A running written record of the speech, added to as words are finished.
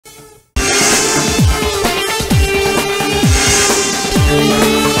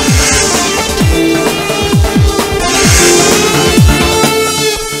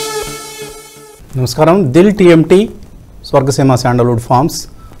నమస్కారం. Dil TMT, Swargaseema sandalwood forms,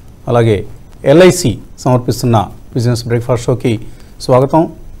 అలాగే LIC సమర్పిస్తున్న బిజినెస్ బ్రేక్ఫాస్ట్ షోకి స్వాగతం.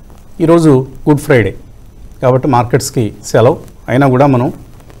 ఈరోజు గుడ్ ఫ్రైడే కాబట్టి మార్కెట్స్కి సెలవు అయినా కూడా మనం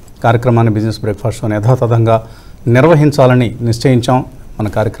కార్యక్రమాన్ని బిజినెస్ బ్రేక్ఫాస్ట్ షోని యథాతథంగా నిర్వహించాలని నిశ్చయించాం. మన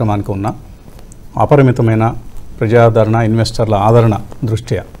కార్యక్రమానికి ఉన్న అపరిమితమైన ప్రజాదరణ, ఇన్వెస్టర్ల ఆదరణ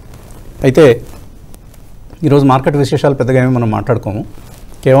దృష్ట్యా. అయితే ఈరోజు మార్కెట్ విశేషాలు పెద్దగా ఏమీ మనం మాట్లాడుకోము.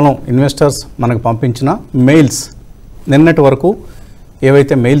 కేవలం ఇన్వెస్టర్స్ మనకు పంపించిన మెయిల్స్, నిన్నటి వరకు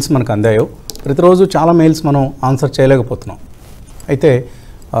ఏవైతే మెయిల్స్ మనకు అందాయో, ప్రతిరోజు చాలా మెయిల్స్ మనం ఆన్సర్ చేయలేకపోతున్నాం. అయితే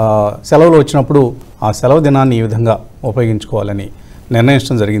సెలవులు వచ్చినప్పుడు ఆ సెలవు దినాన్ని ఈ విధంగా ఉపయోగించుకోవాలని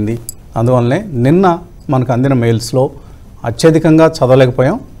నిర్ణయించడం జరిగింది. అందువల్లనే నిన్న మనకు అందిన మెయిల్స్లో అత్యధికంగా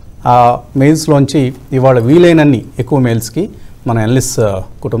చదవలేకపోయాం. ఆ మెయిల్స్లోంచి ఇవాళ వీలైనన్ని ఎక్కువ మెయిల్స్కి మన ఎనలిస్ట్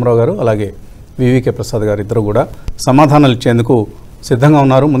కుటుంబరావు గారు అలాగే వివికే ప్రసాద్ గారు ఇద్దరు కూడా సమాధానాలు ఇచ్చేందుకు సిద్ధంగా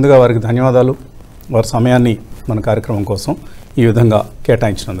ఉన్నారు. ముందుగా వారికి ధన్యవాదాలు, వారి సమయాన్ని మన కార్యక్రమం కోసం ఈ విధంగా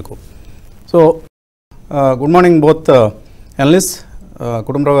కేటాయించినందుకు. So good morning both analyst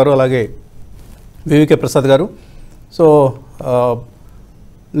Kutumbarao గారు అలాగే వివికే ప్రసాద్ గారు. సో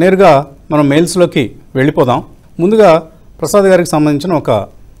నేరుగా మనం మెయిల్స్లోకి వెళ్ళిపోదాం. ముందుగా ప్రసాద్ గారికి సంబంధించిన ఒక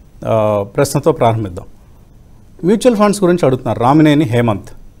ప్రశ్నతో ప్రారంభిద్దాం. మ్యూచువల్ ఫండ్స్ గురించి అడుగుతున్నారు రామినేని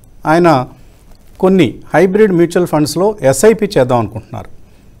హేమంత్. ఆయన కొన్ని హైబ్రిడ్ మ్యూచువల్ ఫండ్స్లో ఎస్ఐపి చేద్దాం అనుకుంటున్నారు.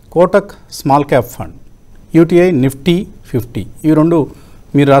 Kotak small cap fund, UTI Nifty 50, ఇవి రెండు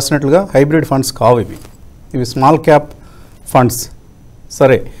మీరు రాసినట్లుగా హైబ్రిడ్ ఫండ్స్ కావు. ఇవి స్మాల్ క్యాప్ ఫండ్స్.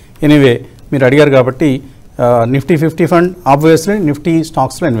 సరే, ఎనీవే మీరు అడిగారు కాబట్టి నిఫ్టీ 50 ఫండ్ ఆబ్వియస్లీ నిఫ్టీ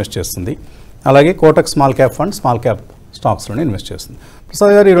స్టాక్స్లో ఇన్వెస్ట్ చేస్తుంది. అలాగే Kotak small cap fund small cap స్టాక్స్లోనే invest చేస్తుంది.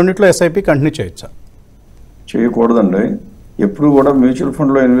 ప్రసాద్ గారు, ఈ రెండింటిలో ఎస్ఐపి కంటిన్యూ చేయొచ్చా? చేయకూడదండి. ఎప్పుడు కూడా మ్యూచువల్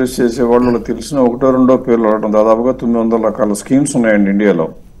ఫండ్లో ఇన్వెస్ట్ చేసే వాళ్ళు తెలిసిన ఒకటో రెండో పేర్లు అడగడం. దాదాపుగా 900 రకాల స్కీమ్స్ ఉన్నాయండి ఇండియాలో.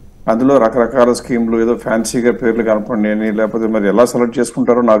 అందులో రకరకాల స్కీమ్లు ఏదో ఫ్యాన్సీగా పేర్లు కనపడినాయని, లేకపోతే మరి ఎలా సెలెక్ట్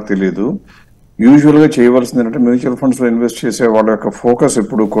చేసుకుంటారో నాకు తెలియదు. యూజువల్గా చేయవలసింది ఏంటంటే మ్యూచువల్ ఫండ్స్లో ఇన్వెస్ట్ చేసే వాళ్ళ యొక్క ఫోకస్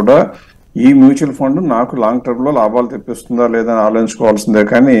ఎప్పుడు కూడా ఈ మ్యూచువల్ ఫండ్ నాకు లాంగ్ టర్మ్లో లాభాలు తెప్పిస్తుందా లేదా అని ఆలోచించుకోవాల్సిందే.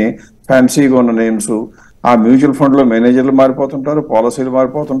 కానీ ఫ్యాన్సీగా ఉన్న నేమ్స్, ఆ మ్యూచువల్ ఫండ్లో మేనేజర్లు మారిపోతుంటారు, పాలసీలు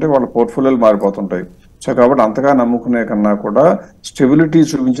మారిపోతుంటాయి, వాళ్ళ పోర్ట్ఫోలియోలు మారిపోతుంటాయి. సో కాబట్టి అంతగా నమ్ముకునే కన్నా కూడా స్టెబిలిటీ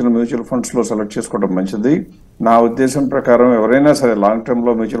చూపించిన మ్యూచువల్ ఫండ్స్లో సెలెక్ట్ చేసుకోవడం మంచిది. నా ఉద్దేశం ప్రకారం ఎవరైనా సరే లాంగ్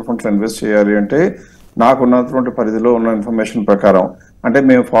టర్మ్లో మ్యూచువల్ ఫండ్స్లో ఇన్వెస్ట్ చేయాలి అంటే నాకున్నటువంటి పరిధిలో ఉన్న ఇన్ఫర్మేషన్ ప్రకారం, అంటే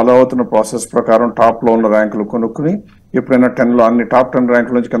మేము ఫాలో అవుతున్న ప్రాసెస్ ప్రకారం టాప్లో ఉన్న ర్యాంకులు కొనుక్కుని ఎప్పుడైనా 10లో అన్ని టాప్ 10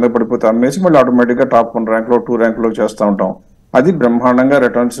 ర్యాంకుల నుంచి కింద పడిపోతే అమ్మేసి మళ్ళీ ఆటోమేటిక్గా టాప్ 1 ర్యాంకులో 2 ర్యాంకులో చేస్తూ ఉంటాం. అది బ్రహ్మాండంగా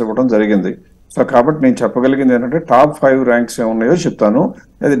రిటర్న్స్ ఇవ్వడం జరిగింది. సో కాబట్టి నేను చెప్పగలిగింది ఏంటంటే టాప్ 5 ర్యాంక్స్ ఏమున్నాయో చెప్తాను.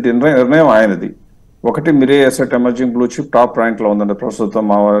 అది నిర్ణయం ఆయనది. ఒకటి మిరే asset emerging blue chip top ర్యాంక్లో ఉందండి ప్రస్తుతం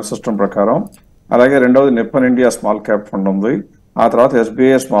మా సిస్టమ్ ప్రకారం. అలాగే రెండవది Nippon India small cap fund ఉంది. ఆ తర్వాత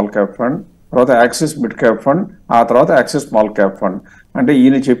ఎస్బీఐ స్మాల్ క్యాప్ ఫండ్, తర్వాత యాక్సిస్ మిడ్ క్యాప్ ఫండ్, ఆ తర్వాత యాక్సిస్ స్మాల్ క్యాప్ ఫండ్. అంటే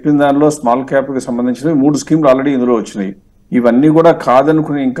ఈయన చెప్పిన దానిలో స్మాల్ క్యాప్కి సంబంధించిన 3 స్కీమ్లు ఆల్రెడీ ఇందులో వచ్చినాయి. ఇవన్నీ కూడా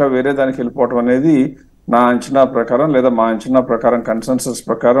కాదనుకుని ఇంకా వేరే దానికి వెళ్ళిపోవటం అనేది నా అంచనా ప్రకారం లేదా మా అంచనా ప్రకారం కన్సెన్సస్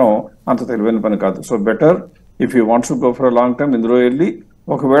ప్రకారం అంత తెలివైన పని కాదు. So better if you wants to go for long time ఇందులో వెళ్ళి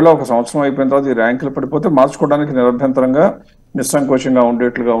ఒకవేళ ఒక సంవత్సరం అయిపోయిన తర్వాత ఈ ర్యాంకులు పడిపోతే మార్చుకోవడానికి నిరభ్యంతరంగా నిస్సంకోచంగా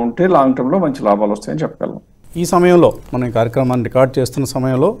ఉండేట్లుగా ఉంటే లాంగ్ టర్మ్లో మంచి లాభాలు వస్తాయని చెప్పగలం. ఈ సమయంలో మనం ఈ కార్యక్రమాన్ని రికార్డ్ చేస్తున్న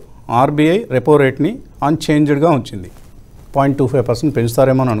సమయంలో ఆర్బీఐ రెపో రేట్ని అన్చేంజ్డ్గా ఉంచింది. 0.25%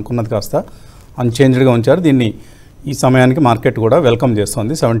 పెంచుతారేమో అని అనుకున్నది కాస్త అన్చేంజ్డ్గా ఉంచారు. దీన్ని ఈ సమయానికి మార్కెట్ కూడా వెల్కమ్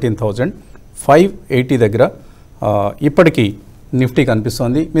చేస్తోంది. 17,580 దగ్గర ఇప్పటికీ నిఫ్టీ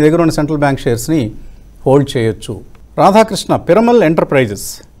కనిపిస్తోంది. మీ దగ్గర ఉన్న సెంట్రల్ బ్యాంక్ షేర్స్ని హోల్డ్ చేయొచ్చు. రాధాకృష్ణ పిరమల్ ఎంటర్ప్రైజెస్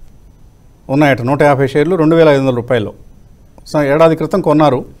ఉన్నాయట 150 షేర్లు 2,500 రూపాయలు. ఏడాది క్రితం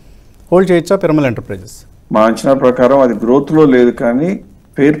కొన్నారు. హోల్డ్ చేయొచ్చా పిరమల్ ఎంటర్ప్రైజెస్? మా అంచనా ప్రకారం అది గ్రోత్లో లేదు, కానీ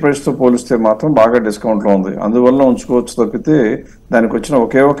ఫెయిర్ ప్రైస్తో పోలిస్తే మాత్రం బాగా డిస్కౌంట్లో ఉంది. అందువల్ల ఉంచుకోవచ్చు తప్పితే దానికి వచ్చిన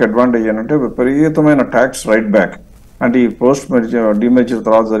ఒకే ఒక అడ్వాంటేజ్ ఏంటంటే విపరీతమైన ట్యాక్స్ రైట్ బ్యాక్. అంటే ఈ పోస్ట్ డిమెర్జర్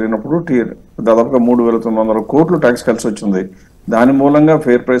తర్వాత జరిగినప్పుడు దాదాపుగా 3,900 కోట్లు ట్యాక్స్ కలిసి వచ్చింది. దాని మూలంగా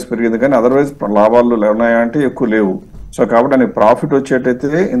ఫెయిర్ ప్రైస్ పెరిగింది, కానీ అదర్వైజ్ లాభాలు ఉన్నాయా అంటే ఎక్కువ లేవు. సో కాబట్టి దానికి ప్రాఫిట్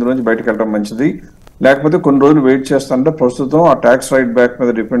వచ్చేటైతే ఇందులోంచి బయటకు వెళ్ళడం మంచిది. లేకపోతే కొన్ని రోజులు వెయిట్ చేస్తానంటే ప్రస్తుతం ఆ ట్యాక్స్ రైట్ బ్యాక్ మీద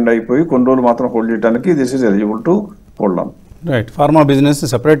డిపెండ్ అయిపోయి కొన్ని రోజులు మాత్రం హోల్డ్ చేయడానికి this is eligible to hold on. Right. Pharma బిజినెస్ని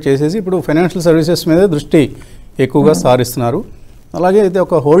సెపరేట్ చేసేసి ఇప్పుడు ఫైనాన్షియల్ సర్వీసెస్ మీద దృష్టి ఎక్కువగా సారిస్తున్నారు. అలాగే ఇది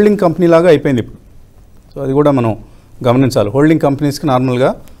ఒక హోల్డింగ్ కంపెనీ లాగా అయిపోయింది ఇప్పుడు. సో అది కూడా మనం గమనించాలి. హోల్డింగ్ కంపెనీస్కి నార్మల్గా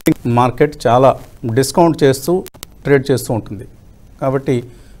మార్కెట్ చాలా డిస్కౌంట్ చేస్తూ ట్రేడ్ చేస్తూ ఉంటుంది. కాబట్టి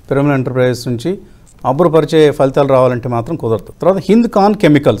పిరమల్ ఎంటర్ప్రైజెస్ నుంచి అబ్బురపరిచే ఫలితాలు రావాలంటే మాత్రం కుదరదు. తర్వాత హింద్ కాన్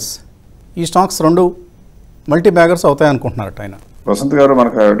కెమికల్స్, ఈ స్టాక్స్ 2 మల్టీ బ్యాగర్స్ అవుతాయనుకుంటున్నారట ఆయన. వసంత్ గారు,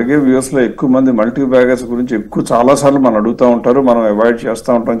 మనకు అడిగే వ్యూస్ లో ఎక్కువ మంది మల్టీ బ్యాగర్స్ గురించి చాలా సార్లు మనం అడుగుతూ ఉంటారు, మనం అవాయిడ్ చేస్తూ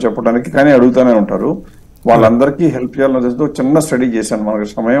ఉంటాం చెప్పడానికి, కానీ అడుగుతూనే ఉంటారు. వాళ్ళందరికీ హెల్ప్ చేయాలని ఉద్దేశంతో చిన్న స్టడీ చేశాను. మనకు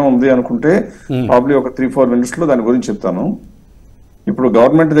సమయం ఉంది అనుకుంటే ప్రాబ్లీ ఒక 3-4 minutes లో దాని గురించి చెప్తాను. ఇప్పుడు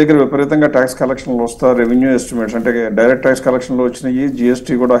గవర్నమెంట్ దగ్గర విపరీతంగా ట్యాక్స్ కలెక్షన్లు వస్తా, రెవెన్యూ ఎస్టిమేట్స్ అంటే డైరెక్ట్ ట్యాక్స్ కలెక్షన్లు వచ్చినాయి,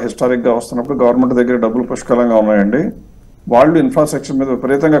 జిఎస్టీ కూడా హిస్టారిక్ గా వస్తున్నప్పుడు గవర్నమెంట్ దగ్గర డబ్బులు పుష్కలంగా ఉన్నాయండి. వాళ్ళు ఇన్ఫ్రాస్ట్రక్చర్ మీద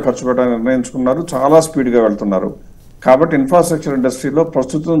విపరీతంగా ఖర్చు పెట్టాలని నిర్ణయించుకున్నారు, చాలా స్పీడ్ గా వెళ్తున్నారు. కాబట్టి ఇన్ఫ్రాస్ట్రక్చర్ ఇండస్ట్రీలో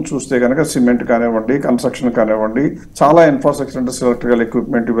ప్రస్తుతం చూస్తే కనుక సిమెంట్ కానివ్వండి, కన్స్ట్రక్షన్ కానివ్వండి, చాలా ఇన్ఫ్రాస్ట్రక్చర్ ఇండస్ట్రీ, ఎలక్ట్రికల్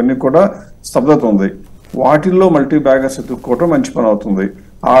ఎక్విప్మెంట్ ఇవన్నీ కూడా స్తబ్దత ఉంది. వాటిల్లో మల్టీ బ్యాగర్స్ ఎత్తుక్కోవటం మంచి పని అవుతుంది.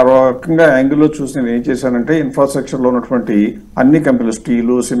 ఆ రకంగా యాంగిల్లో చూసి నేను ఏం చేశానంటే ఇన్ఫ్రాస్ట్రక్చర్ లో ఉన్నటువంటి అన్ని కంపెనీలు,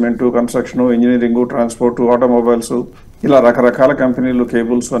 steel, cement, construction, engineering, transport, automobiles, ఇలా రకరకాల కంపెనీలు,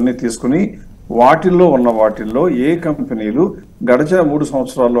 కేబుల్స్ అన్ని తీసుకుని వాటిల్లో ఏ కంపెనీలు గడిచిన 3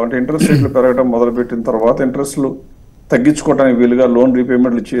 సంవత్సరాల్లో అంటే ఇంట్రెస్ట్ రేట్లు పెరగడం మొదలుపెట్టిన తర్వాత ఇంట్రెస్ట్లు తగ్గించుకోవడానికి వీలుగా లోన్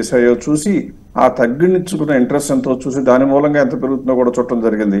రీపేమెంట్లు చేశాయో చూసి, ఆ తగ్గించుకున్న ఇంట్రెస్ట్ ఎంతో చూసి దాని మూలంగా ఎంత పెరుగుతుందో కూడా చూడటం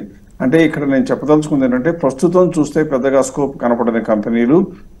జరిగింది. అంటే ఇక్కడ నేను చెప్పదలుచుకుంది ఏంటంటే ప్రస్తుతం చూస్తే పెద్దగా స్కోప్ కనపడని కంపెనీలు,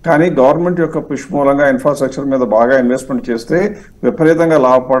 కానీ గవర్నమెంట్ యొక్క పుష్ మూలంగా ఇన్ఫ్రాస్ట్రక్చర్ మీద బాగా ఇన్వెస్ట్మెంట్ చేస్తే విపరీతంగా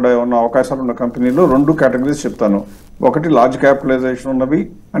లాభపడే ఉన్న అవకాశాలు ఉన్న కంపెనీలు 2 కేటగిరీస్ చెప్తాను. ఒకటి లార్జ్ క్యాపిటలైజేషన్ ఉన్నవి,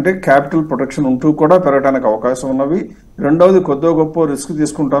 అంటే క్యాపిటల్ ప్రొటెక్షన్ ఉంటూ కూడా పెరగడానికి అవకాశం ఉన్నవి. రెండవది కొద్దో గొప్ప రిస్క్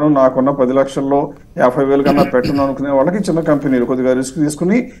తీసుకుంటాను, నాకున్న 10 లక్షల్లో 50,000 కన్నా పెట్టను అనుకునే వాళ్ళకి చిన్న కంపెనీలు కొద్దిగా రిస్క్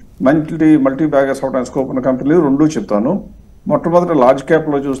తీసుకుని మల్టీ బ్యాగర్స్ అవడానికి స్కోప్ ఉన్న కంపెనీలు 2 చెప్తాను. మొట్టమొదటి లార్జ్ క్యాప్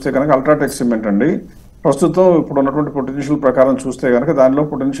లో చూస్తే కనుక అల్ట్రాటెక్ సిమెంట్ అండి. ప్రస్తుతం ఇప్పుడు ఉన్నటువంటి పొటెన్షియల్ ప్రకారం చూస్తే కనుక దానిలో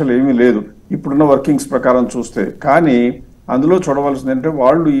పొటెన్షియల్ ఏమీ లేదు ఇప్పుడున్న వర్కింగ్స్ ప్రకారం చూస్తే. కానీ అందులో చూడవలసింది ఏంటంటే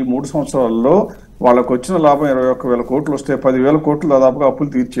వాళ్ళు ఈ 3 సంవత్సరాల్లో వాళ్ళకు వచ్చిన లాభం 21,000 కోట్లు వస్తే 10,000 కోట్లు దాదాపుగా అప్పులు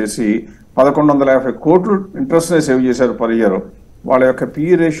తీర్చేసి 1,150 కోట్లు ఇంట్రెస్ట్ సేవ్ చేశారు పర్ ఇయర్. వాళ్ళ యొక్క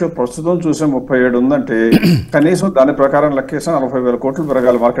పిఈ రేషియో ప్రస్తుతం చూసే 37 ఉందంటే కనీసం దాని ప్రకారం లెక్కేసా 40,000 కోట్లు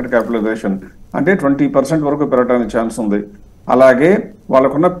పెరగాలి మార్కెట్ క్యాపిటలైజేషన్, అంటే 20% వరకు పెరగడానికి ఛాన్స్ ఉంది. అలాగే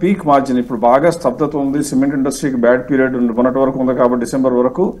వాళ్ళకున్న పీక్ మార్జిన్ ఇప్పుడు బాగా స్తబ్దత ఉంది, సిమెంట్ ఇండస్ట్రీకి బ్యాడ్ పీరియడ్ మొన్నటి వరకు ఉంది కాబట్టి డిసెంబర్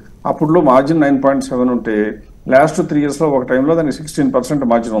వరకు, అప్పుడులో మార్జిన్ 9.7 ఉంటే లాస్ట్ 3 years లో ఒక టైంలో దానికి 16%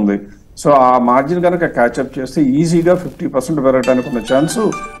 మార్జిన్ ఉంది. సో ఆ మార్జిన్ కనుక క్యాచ్అప్ చేస్తే ఈజీగా 50% పెరగడానికి ఉన్న ఛాన్స్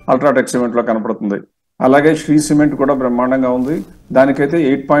అల్ట్రాటెక్ సిమెంట్ లో కనపడుతుంది. అలాగే శ్రీ సిమెంట్ కూడా బ్రహ్మాండంగా ఉంది, దానికైతే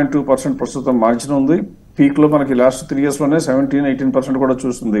 8.2% ప్రస్తుతం మార్జిన్ ఉంది. పీక్ లో మనకి లాస్ట్ 3 years లోనే 17-18% కూడా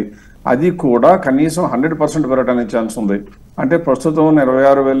చూస్తుంది. అది కూడా కనీసం 100% పెరగడానికి ఛాన్స్ ఉంది. అంటే ప్రస్తుతం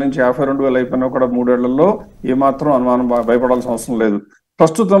 26,000 నుంచి 52,000 అయిపోయినా కూడా 3 ఏళ్లలో ఏమాత్రం అనుమానం భయపడాల్సిన అవసరం లేదు.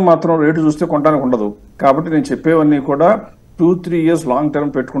 ప్రస్తుతం మాత్రం రేటు చూస్తే కొనడానికి ఉండదు. కాబట్టి నేను చెప్పేవన్నీ కూడా 2-3 years లాంగ్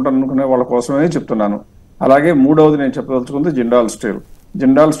టర్మ్ పెట్టుకుంటాను అనుకునే వాళ్ళ కోసమే చెప్తున్నాను. అలాగే మూడవది నేను చెప్పదలుచుకుంది జిందాల్ స్టీల్.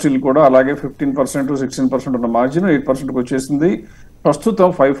 జిందాల్ స్టీల్ కూడా అలాగే 15%-16% ఉన్న మార్జిన్ 8%కి వచ్చేసింది. ప్రస్తుతం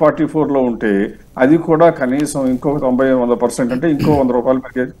 544లో ఉంటే అది కూడా కనీసం ఇంకో 90-100% అంటే ఇంకో ₹100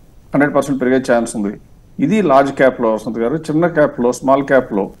 పెరిగే 100% పెరిగే ఛాన్స్ ఉంది. ఇది లార్జ్ క్యాప్ లో వసంత్ గారు. చిన్న క్యాప్ లో, స్మాల్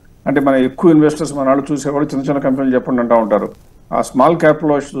క్యాప్ లో అంటే మన ఎక్కువ ఇన్వెస్టర్స్ మన వాళ్ళు చూసేవాళ్ళు చిన్న చిన్న కంపెనీలు చెప్పండి అంటూ ఉంటారు. ఆ స్మాల్ క్యాప్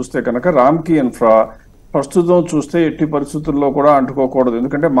లో చూస్తే కనుక రామ్కీ ఇన్ఫ్రా ప్రస్తుతం చూస్తే ఎట్టి పరిస్థితుల్లో కూడా అంటుకోకూడదు,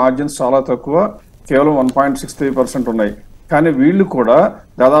 ఎందుకంటే మార్జిన్స్ చాలా తక్కువ, కేవలం 1.63% ఉన్నాయి. కానీ వీళ్ళు కూడా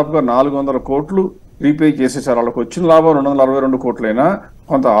దాదాపుగా 400 కోట్లు రీపే చేసేసారు. వాళ్ళకి వచ్చిన లాభం 262 కోట్లైనా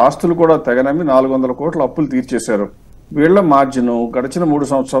కొంత ఆస్తులు కూడా తెగనమ్మి 400 కోట్ల అప్పులు తీర్చేశారు. వీళ్ళ మార్జిన్ గడిచిన 3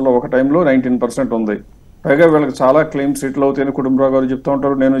 సంవత్సరాల్లో ఒక టైంలో 19% ఉంది. పైగా వీళ్ళకి చాలా క్లెయిమ్స్ సెటిల్ అవుతాయని కుటుంబరావు గారు చెప్తూ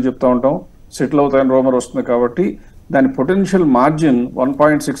ఉంటారు, నేను చెప్తూ ఉంటాం. సెటిల్ అవుతాయని రూమర్ వస్తుంది కాబట్టి దాని పొటెన్షియల్ మార్జిన్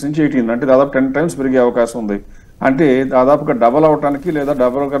 1.6 నుంచి 18 అంటే దాదాపు 10 times పెరిగే అవకాశం ఉంది. అంటే దాదాపుగా డబల్ అవడానికి లేదా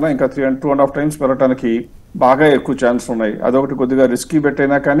డబల్ కన్నా ఇంకా 2.5 times పెరగడానికి బాగా ఎక్కువ ఛాన్స్ ఉన్నాయి. అదొకటి కొద్దిగా రిస్కీ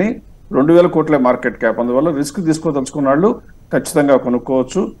పెట్టైనా కానీ 2,000 కోట్లే మార్కెట్ క్యాప్, అందువల్ల రిస్క్ తీసుకోదలుచుకున్న వాళ్ళు ఖచ్చితంగా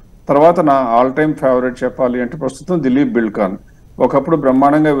కొనుక్కోవచ్చు. తర్వాత నా ఆల్ టైమ్ ఫేవరెట్ చెప్పాలి అంటే ప్రస్తుతం దిలీప్ బిల్డ్కాన్. ఒకప్పుడు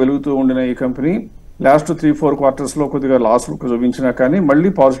బ్రహ్మాండంగా వెలుగుతూ ఉండిన ఈ కంపెనీ లాస్ట్ 3-4 quarters లో కొద్దిగా లాస్లు చూపించినా కానీ మళ్ళీ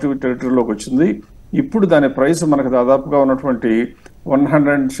పాజిటివ్ టెరిటరీలోకి వచ్చింది. ఇప్పుడు దాని ప్రైస్ మనకు దాదాపుగా ఉన్నటువంటి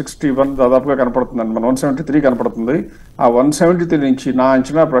 161 దాదాపుగా కనపడుతుందండి, మన 173 కనపడుతుంది. ఆ 173 నుంచి నా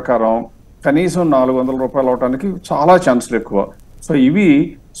అంచనా ప్రకారం కనీసం ₹400 అవడానికి చాలా ఛాన్సులు ఎక్కువ. సో ఇవి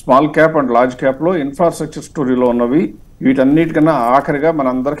small cap and large cap లో ఇన్ఫ్రాస్ట్రక్చర్ స్టోరీలో ఉన్నవి. వీటన్నిటికన్నా ఆఖరిగా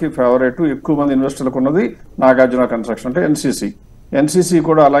మనందరికీ ఫేవరెట్, ఎక్కువ మంది ఇన్వెస్టర్లకు ఉన్నది నాగార్జున కన్స్ట్రక్షన్ అంటే ఎన్సీసీ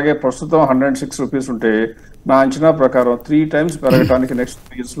కూడా అలాగే ప్రస్తుతం ₹106 ఉంటే నా అంచనా ప్రకారం 3 times పెరగడానికి నెక్స్ట్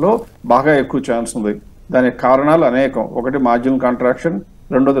 3 years లో బాగా ఎక్కువ ఛాన్స్ ఉంది. దానికి కారణాలు అనేకం. ఒకటి మార్జిన్ కాంట్రాక్షన్,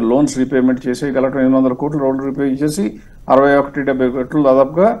 రెండోది లోన్స్ రీపేమెంట్ చేసేయగలటం, 800 కోట్లు లోన్ రీపే చేసి 61-70 కోట్లు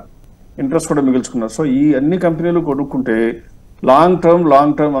దాదాపుగా ఇంట్రెస్ట్ కూడా మిగుల్చుకున్నారు. సో ఈ అన్ని కంపెనీలు కొనుక్కుంటే లాంగ్ టర్మ్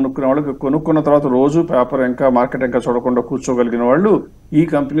అనుకునే వాళ్ళకి, కొనుక్కున్న తర్వాత రోజు పేపర్ ఇంకా మార్కెట్ ఇంకా చూడకుండా కూర్చోగలిగిన వాళ్ళు ఈ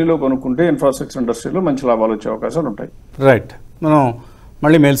కంపెనీలో కొనుక్కుంటే ఇన్ఫ్రాస్ట్రక్చర్ ఇండస్ట్రీలో మంచి లాభాలు వచ్చే అవకాశాలు ఉంటాయి. రైట్. మనం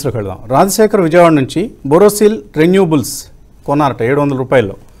మళ్ళీ మెయిల్స్లోకి వెళ్దాం. రాజశేఖర్ విజయవాడ నుంచి బోరోసిల్ రెన్యూబుల్స్ కొన్నారట 700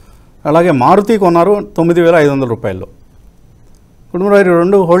 రూపాయల్లో. అలాగే మారుతి కొన్నారు 9,500 రూపాయల్లో. కుటుంబ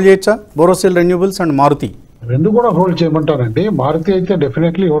రెండు హోల్డ్ చేయొచ్చా? బోరోసిల్ రెన్యూబుల్స్ అండ్ మారుతి రెండు కూడా హోల్డ్ చేయమంటానండి. మారుతి అయితే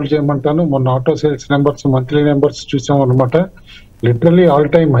డెఫినెట్లీ హోల్డ్ చేయమంటాను. మొన్న auto sales numbers, monthly numbers చూసాం అనమాట. Literally all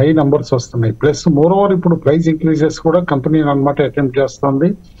time high numbers వస్తున్నాయి. ప్లస్ మోర్ ఓవర్ ఇప్పుడు ప్రైస్ ఇంక్రీజెస్ కూడా కంపెనీ అనమాట అటెంప్ట్ చేస్తుంది.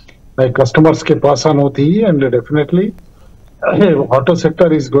 లైక్ కస్టమర్స్ కి పాస్ ఆన్ అవుతాయి. And definitely auto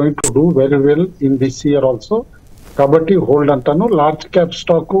sector is going to do very well in this year also. కాబట్టి హోల్డ్ అంటాను. Large cap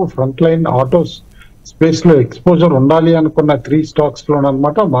stock, front line autos space లో exposure ఉండాలి అనుకున్న 3 స్టాక్స్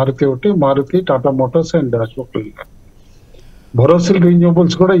లోనమాట మారుతి ఒకటి, మారుతి, టాటా మోటార్స్ అండ్ అశోక్ లేలాండ్. బోరోసిల్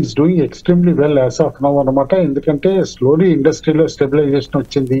రిన్యూబుల్స్ కూడా is doing extremely well as of now అనమాట. ఎందుకంటే slowly ఇండస్ట్రీలో స్టెబిలైజేషన్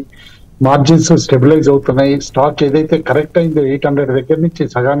వచ్చింది, మార్జిన్స్ స్టెబిలైజ్ అవుతున్నాయి. స్టాక్ ఏదైతే కరెక్ట్ అయిందో 800 దగ్గర నుంచి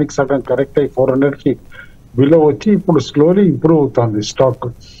సగానికి సగం కరెక్ట్ అయ్యి 400 కి బిలో వచ్చి ఇప్పుడు స్లోలీ ఇంప్రూవ్ అవుతుంది స్టాక్.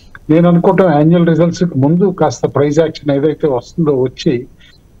 నేను అనుకుంటాం యాన్యువల్ రిజల్ట్స్ ముందు కాస్త ప్రైస్ యాక్షన్ ఏదైతే వస్తుందో వచ్చి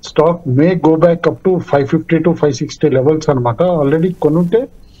stock may go back up to 550 to 560 levels అనమాట. ఆల్రెడీ కొనుంటే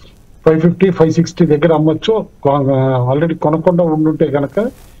 550, 560 దగ్గర అమ్మొచ్చు. ఆల్రెడీ కొనకుండా ఉండుంటే కనుక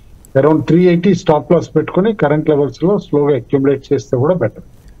అరౌండ్ 380 స్టాప్ లాస్ పెట్టుకుని కరెంట్ లెవెల్స్ లో స్లోగా అక్యుములేట్ చేస్తే కూడా బెటర్.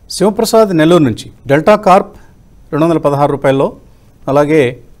 శివప్రసాద్ నెల్లూరు నుంచి డెల్టా కార్ప్ 216 రూపాయల్లో. అలాగే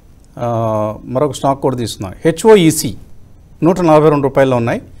మరొక స్టాక్ కూడా తీసుకున్నాం హెచ్ఓఈసి 142 రూపాయల్లో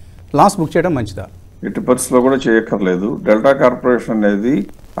ఉన్నాయి. లాస్ బుక్ చేయడం మంచిదా? ఎట్టి పరిస్థితుల్లో కూడా చేయక్కర్లేదు. డెల్టా కార్పొరేషన్ అనేది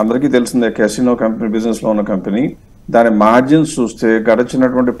అందరికీ తెలిసిందే, క్యాసినో కంపెనీ, బిజినెస్ లో ఉన్న కంపెనీ. దాని మార్జిన్స్ చూస్తే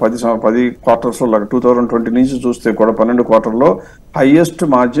గడిచినటువంటి 10 క్వార్టర్స్ లో 2020 నుంచి చూస్తే కూడా 12 క్వార్టర్లో హైయెస్ట్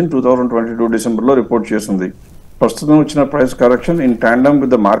మార్జిన్ 2022 డిసెంబర్లో రిపోర్ట్ చేసింది. ప్రస్తుతం వచ్చిన price correction in tandem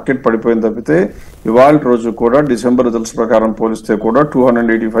with the market పడిపోయింది తప్పితే ఇవాళ రోజు కూడా డిసెంబర్ రిజల్ట్స్ ప్రకారం పోలిస్తే కూడా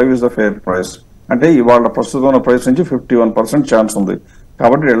 285 ఇస్ ద ఫేర్ ప్రైస్. అంటే ఇవాళ ప్రస్తుతం ఉన్న ప్రైస్ నుంచి 51% ఛాన్స్ ఉంది.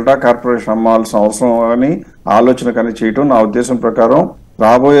 కాబట్టి డెల్టా కార్పొరేషన్ అమ్మాల్సిన అవసరం కానీ ఆలోచన కానీ చేయటం నా ఉద్దేశం ప్రకారం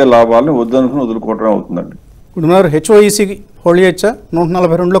రాబోయే లాభాలను వద్దనుకుని వదులుకోవటమే అవుతుందండి. ఇప్పుడు హెచ్ఓఈసి హోల్డ్ చేయొచ్చా?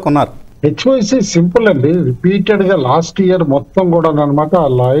 142లో కొన్నారు. హెచ్ఓఐసి సింపుల్ అండి. రిపీటెడ్ గా లాస్ట్ ఇయర్ మొత్తం కూడా అనమాట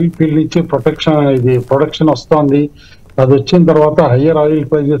ఆయిల్ ఫీల్డ్ నుంచి ప్రొడక్షన్ వస్తుంది. అది వచ్చిన తర్వాత హయ్యర్ ఆయిల్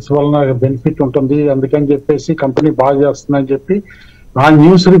ప్రైజెస్ వలన బెనిఫిట్ ఉంటుంది. అందుకని చెప్పేసి కంపెనీ బాగా చేస్తుందని చెప్పి ఆ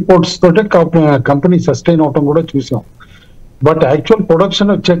న్యూస్ రిపోర్ట్స్ తోటే కంపెనీ సస్టైన్ అవటం కూడా చూసాం. బట్ యాక్చువల్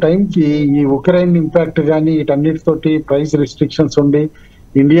ప్రొడక్షన్ వచ్చే టైంకి ఈ ఉక్రెయిన్ ఇంపాక్ట్ కానీ వీటన్నిటితోటి ప్రైస్ రిస్ట్రిక్షన్స్ ఉండి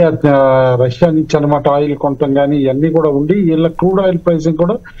ఇండియా రష్యా నుంచి అనమాట ఆయిల్ కొనటం కానీ ఇవన్నీ కూడా ఉండి వీళ్ళ క్రూడ్ ఆయిల్ ప్రైసింగ్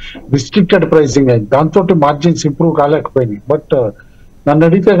కూడా రిస్ట్రిక్టెడ్ ప్రైసింగ్ అయింది. దాంతో మార్జిన్స్ ఇంప్రూవ్ కాలేకపోయినాయి. బట్ నన్ను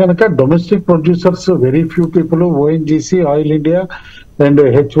అడిగితే కనుక domestic producers very few people, ONGC, oil India and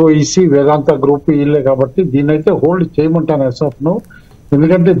హెచ్ఓఈసి, Vedanta group వీళ్ళే. కాబట్టి దీన్ని అయితే హోల్డ్ చేయమంటాను యాజ్ ఆఫ్ నౌ.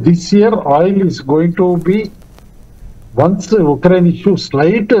 ఎందుకంటే this year oil is going to be once Ukraine issue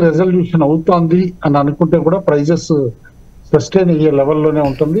slight resolution అవుతుంది అని అనుకుంటే కూడా ప్రైజెస్ సస్టైన్ అయ్యే లెవెల్లోనే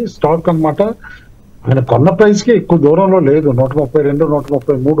ఉంటుంది స్టాక్ అనమాట. ఆయన కొన్న ప్రైస్ కి ఎక్కువ దూరంలో లేదు, 132,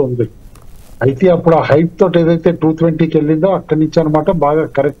 133 ఉంది. అయితే అప్పుడు ఆ హైప్ తోటి ఏదైతే 220కి వెళ్ళిందో అక్కడి నుంచి అనమాట బాగా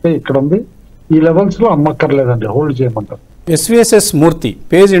కరెక్ట్ ఇక్కడ ఉంది. ఈ లెవెల్స్ లో అమ్మక్కర్లేదండి, హోల్డ్ చేయమంటారు. ఎస్విఎస్ఎస్ మూర్తి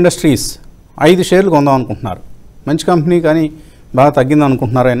పేజ్ ఇండస్ట్రీస్ 5 షేర్లు కొందాం అనుకుంటున్నారు. మంచి కంపెనీ కానీ బాగా తగ్గింది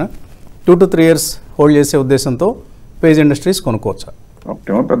అనుకుంటున్నారు. ఆయన 2 to 3 years హోల్డ్ చేసే ఉద్దేశంతో పేజ్ ఇండస్ట్రీస్ కొనుక్కోవచ్చా?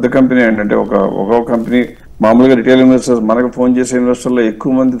 ఒకటేమో పెద్ద కంపెనీ ఏంటంటే ఒక కంపెనీ మామూలుగా రిటైల్ ఇన్వెస్టర్స్ మనకు ఫోన్ చేసే ఇన్వెస్టర్లో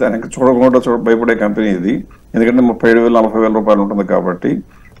ఎక్కువ మంది దానికి చూడకుండా భయపడే కంపెనీ ఇది. ఎందుకంటే 37,000, 40,000 రూపాయలు ఉంటుంది కాబట్టి.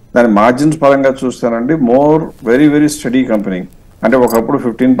 దాని మార్జిన్స్ పరంగా చూస్తానండి వెరీ వెరీ స్టడీ కంపెనీ. అంటే ఒకప్పుడు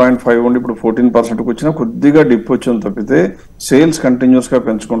 15.5 ఉండి ఇప్పుడు 14%కి వచ్చినా కొద్దిగా డిప్ వచ్చింది తప్పితే సేల్స్ కంటిన్యూస్ గా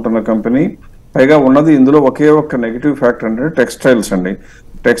పెంచుకుంటున్న కంపెనీ. పైగా ఉన్నది ఇందులో ఒకే ఒక్క నెగిటివ్ ఫ్యాక్టర్ అంటే టెక్స్టైల్స్ అండి.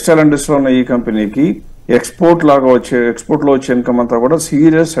 టెక్స్టైల్ ఇండస్ట్రీలో ఉన్న ఈ కంపెనీకి ఎక్స్పోర్ట్లో వచ్చే ఇన్కమ్ అంతా కూడా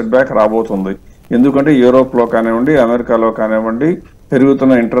సీరియస్ సెట్ బ్యాక్ రాబోతుంది. ఎందుకంటే యూరోప్లో కానివ్వండి, అమెరికాలో కానివ్వండి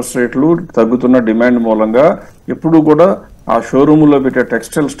పెరుగుతున్న ఇంట్రెస్ట్ రేట్లు, తగ్గుతున్న డిమాండ్ మూలంగా ఎప్పుడు కూడా ఆ షోరూముల్లో పెట్టే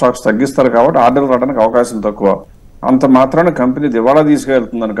టెక్స్టైల్ స్టాక్స్ తగ్గిస్తారు కాబట్టి ఆర్డర్ రావడానికి అవకాశం తక్కువ. అంత మాత్రాన కంపెనీ దివాళా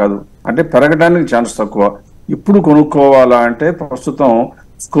తీసుకెళ్తుందని కాదు, అంటే పెరగడానికి ఛాన్స్ తక్కువ. ఇప్పుడు కొనుక్కోవాలా అంటే ప్రస్తుతం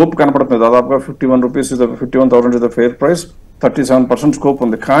స్కోప్ కనపడుతుంది. దాదాపుగా 51 rupees 51,000 is the fair price, 37% scope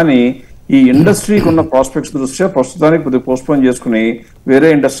ఉంది. కానీ ఈ ఇండస్ట్రీకి ఉన్న ప్రాస్పెక్ట్స్ దృష్ట్యా ప్రస్తుతానికి కొద్దిగా పోస్ట్పోన్ చేసుకుని వేరే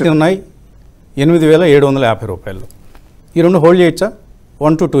ఇండస్ట్రీ ఉన్నాయి 8,750 రూపాయలు. ఈ రెండు హోల్డ్ చేయొచ్చా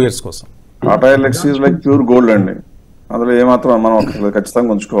 1 to 2 years కోసం? టాటా ఎలక్సీ లైక్ ప్యూర్ గోల్డ్ అండి, అందులో ఏమాత్రం మనం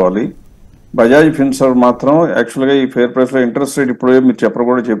ఖచ్చితంగా ఉంచుకోవాలి. బజాజ్ ఫిన్సర్వ్ మాత్రం యాక్చువల్గా ఈ ఫేర్ ప్రైస్ లో ఇంట్రెస్ట్ రేట్ ఇప్పుడు మీరు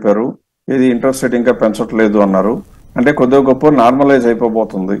చెప్పారు, ఇది ఇంట్రెస్ట్ రేట్ ఇంకా పెంచట్లేదు అన్నారు. అంటే కొద్దిగా గొప్ప నార్మలైజ్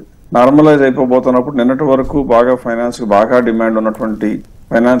అయిపోబోతుంది. నార్మలైజ్ అయిపోబోతున్నప్పుడు నిన్నటి వరకు బాగా ఫైనాన్స్ బాగా డిమాండ్ ఉన్నటువంటి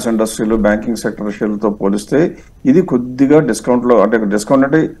ఫైనాన్స్ ఇండస్ట్రీలు బ్యాంకింగ్ సెక్టర్ షేర్లతో పోలిస్తే ఇది కొద్దిగా డిస్కౌంట్లో, అంటే డిస్కౌంట్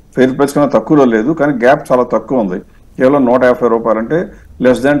అంటే ఫెయిర్ ప్రైస్ కన్నా తక్కువలో లేదు, కానీ గ్యాప్ చాలా తక్కువ ఉంది. కేవలం ₹150 అంటే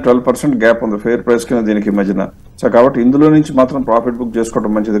లెస్ దాన్ 12% గ్యాప్ ఉంది ఫెయిర్ ప్రైస్ కింద దీనికి మధ్యన. సో కాబట్టి ఇందులో నుంచి మాత్రం ప్రాఫిట్ బుక్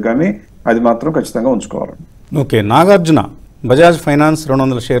చేసుకోవడం మంచిది, కానీ అది మాత్రం ఖచ్చితంగా ఉంచుకోవాలి. ఓకే, నాగార్జున బజాజ్ ఫైనాన్స్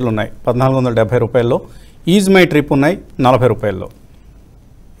 200 షేర్లు ఉన్నాయి ₹1470. ఈజ్ మై ట్రిప్ ఉన్నాయి ₹40.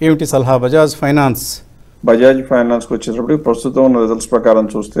 ఏమిటి సలహా బజాజ్ ఫైనాన్స్? బజాజ్ ఫైనాన్స్ కి వచ్చేటప్పటికి ప్రస్తుతం ఉన్న రిజల్ట్స్ ప్రకారం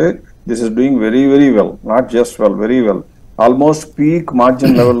చూస్తే this is doing very very well, not just well, very well. Almost peak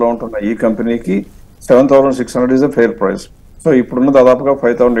margin లెవెల్లో ఉంటున్న ఈ కంపెనీకి 7,600 is the fair price. So ఇప్పుడున్న దాదాపుగా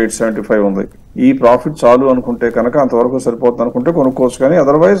 5,875 ఉంది. ఈ ప్రాఫిట్ చాలు అనుకుంటే కనుక, అంతవరకు సరిపోతుంది అనుకుంటే కొనుక్కోవచ్చు, కానీ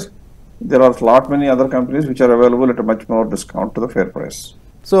otherwise there are lot many other companies which are available at a much more discount to the fair price.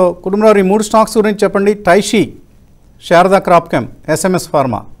 So Kutumbarao, ఈ 3 స్టాక్స్ గురించి చెప్పండి. టైషీ, శారదా క్రాప్కెమ్, ఎస్ఎంఎస్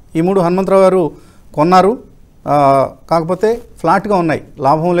ఫార్మా, ఈ 3 హనుమంతరావు గారు కొన్నారు, కాకపోతే ఫ్లాట్గా ఉన్నాయి,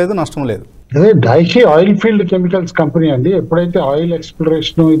 లాభం లేదు నష్టం లేదు. అదే డైషీ ఆయిల్ ఫీల్డ్ కెమికల్స్ కంపెనీ అండి. ఎప్పుడైతే ఆయిల్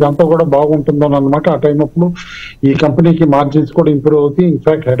ఎక్స్ప్లోరేషన్ ఇదంతా కూడా బాగుంటుందో అన్నమాట, ఆ టైం అప్పుడు ఈ కంపెనీకి మార్జిన్స్ కూడా ఇంప్రూవ్ అవుతాయి.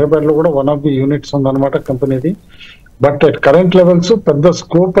 ఇన్ఫాక్ట్ హైదరాబాద్ లో కూడా వన్ ఆఫ్ ది యూనిట్స్ ఉందన్నమాట కంపెనీది. బట్ అట్ కరెంట్ లెవెల్స్ పెద్ద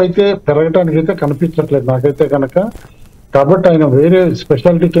స్కోప్ అయితే పెరగడానికి అయితే కనిపించట్లేదు నాకైతే కనుక. కాబట్టి ఆయన వేరే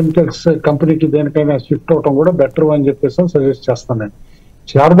స్పెషాలిటీ కెమికల్స్ కంపెనీకి దేనికైనా షిఫ్ట్ అవడం కూడా బెటర్ అని చెప్పేసి సజెస్ట్ చేస్తాను నేను.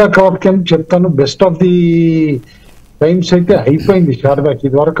 శారదా క్రాప్కెమ్ చెప్తాను, బెస్ట్ ఆఫ్ ది టైమ్స్ అయితే అయిపోయింది శారదాకి.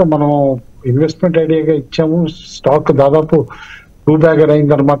 ఇది వరకు మనం ఇన్వెస్ట్మెంట్ ఐడియాగా ఇచ్చాము, స్టాక్ దాదాపు 2 bagger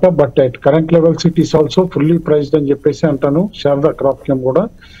అయిందనమాట. But at current levels it is also fully priced అని చెప్పేసి అంటాను శారదా క్రాప్కెమ్ కూడా.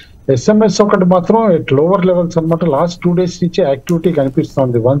 ఎస్ఎంఎస్ ఒకటి మాత్రం ఎట్ లోవర్ లెవెల్స్ అనమాట. లాస్ట్ 2 days నుంచి యాక్టివిటీ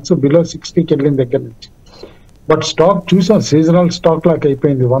కనిపిస్తుంది వన్స్ బిలో 60కి వెళ్ళిన దగ్గర నుంచి. బట్ స్టాక్ చూసాం సీజనల్ స్టాక్ లాగా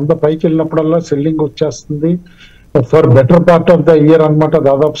అయిపోయింది. 100 పైకి వెళ్ళినప్పుడల్లా సెల్లింగ్ వచ్చేస్తుంది for better part of the year అనమాట.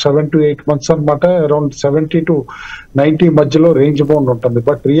 దాదాపు 7 to 8 months అనమాట. అరౌండ్ 70 to 90 మధ్యలో రేంజ్ బౌండ్ ఉంటుంది.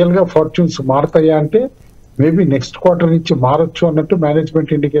 బట్ రియల్ గా ఫార్చ్యూన్స్ మారుతాయా అంటే మేబీ నెక్స్ట్ క్వార్టర్ నుంచి మారచ్చు అన్నట్టు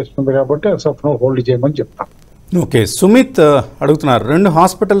మేనేజ్మెంట్ ఇండికేషన్ ఉంది. కాబట్టి అసలు నో హోల్డ్ చేయమని చెప్తాను. ఓకే, సుమిత్ అడుగుతున్నారు, 2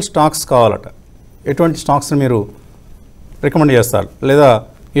 హాస్పిటల్ స్టాక్స్ కావాలట. ఎటువంటి స్టాక్స్ని మీరు రికమెండ్ చేస్తారు లేదా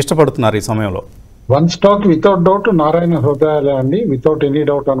ఇష్టపడుతున్నారు ఈ సమయంలో? One stock without doubt Narayana Hrudayalaya అండి, వితౌట్ ఎనీ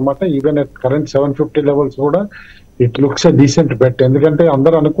డౌట్ అనమాట. ఈవెన్ అట్ కరెంట్ 750 లెవెల్స్ కూడా it looks a decent bet. ఎందుకంటే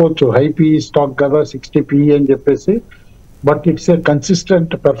అందరూ అనుకోవచ్చు హై పిఈ స్టాక్ కదా 60 PE అని చెప్పేసి, but it's a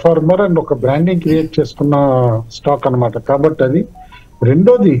consistent performer and ఒక బ్రాండింగ్ క్రియేట్ చేసుకున్న స్టాక్ అనమాట. కాబట్టి అది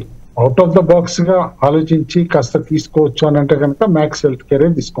రెండోది అవుట్ ఆఫ్ ద బాక్స్ గా ఆలోచించి కాస్త తీసుకోవచ్చు అని అంటే కనుక max health care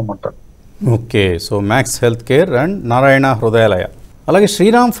తీసుకోమంటారు. Okay, so max health care and Narayana Hrudayalaya. అలాగే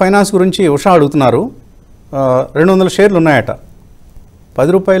శ్రీరామ్ ఫైనాన్స్ గురించి ఉషా అడుగుతున్నారు, 200 షేర్లు ఉన్నాయట,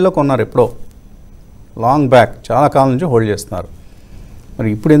 ₹10 కొన్నారు ఎప్పుడో, లాంగ్ బ్యాక్, చాలా కాలం నుంచి హోల్డ్ చేస్తున్నారు. మరి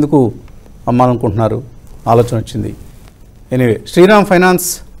ఇప్పుడు ఎందుకు అమ్మాలనుకుంటున్నారు? ఆలోచన వచ్చింది. ఎనీవే, శ్రీరామ్ ఫైనాన్స్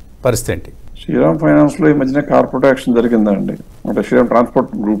పరిస్థితి ఏంటి? శ్రీరామ్ ఫైనాన్స్ లో ఈ మధ్యన కార్పొరేట్ యాక్షన్ జరిగిందండి. అంటే శ్రీరామ్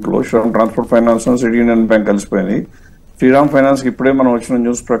ట్రాన్స్పోర్ట్ గ్రూప్ లో Sriram transport finance city union bank కలిసిపోయినాయి. Sriram finance కి ఇప్పుడే మనం వచ్చిన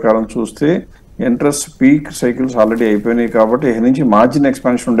న్యూస్ ప్రకారం చూస్తే ఇంట్రెస్ట్ పీక్ సైకిల్స్ ఆల్రెడీ అయిపోయినాయి. కాబట్టి ఇక నుంచి మార్జిన్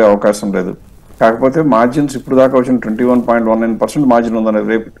ఎక్స్పాన్షన్ ఉండే అవకాశం లేదు. కాకపోతే మార్జిన్స్ ఇప్పుడు దాకా వచ్చిన 21.19% మార్జిన్ ఉందనేది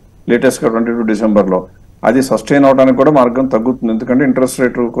రేపు లేటెస్ట్ గా 22 డిసెంబర్లో అది సస్టైన్ అవడానికి కూడా మార్గం తగ్గుతుంది. ఎందుకంటే ఇంట్రెస్ట్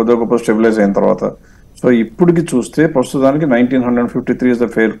రేట్ కొద్దిగా గొప్ప స్టెబిలైజ్ అయిన తర్వాత. సో ఇప్పటికి చూస్తే ప్రస్తుతానికి 1953 is the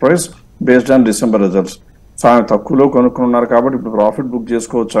fair price based on December results. చాలా తక్కువలో కొనుక్కున్నారు కాబట్టి ఇప్పుడు ప్రాఫిట్ బుక్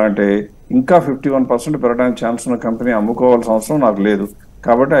చేసుకోవచ్చా అంటే ఇంకా 51% పెరగడానికి ఛాన్స్ ఉన్న కంపెనీ అమ్ముకోవాల్సిన అవసరం నాకు లేదు.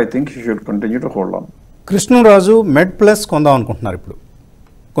 కాబట్టి I think you should continue to hold on. Krishnaraju med plus కొందాం అనుకుంటున్నారు, ఇప్పుడు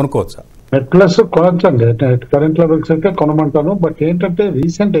కొనుక్కోవచ్చా? మెడ్ ప్లస్ కొనొచ్చండి, కరెంట్ లెవెల్స్ అయితే కొనమంటాను. బట్ ఏంటంటే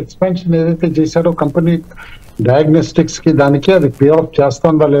రీసెంట్ ఎక్స్పాన్షన్ ఏదైతే చేశారో కంపెనీ డయాగ్నోస్టిక్స్ కి, దానికి అది పే ఆఫ్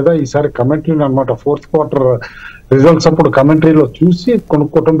చేస్తుందా లేదా ఈసారి కమెంటరీ అనమాట. 4th quarter రిజల్ట్స్ అప్పుడు కమెంటరీలో చూసి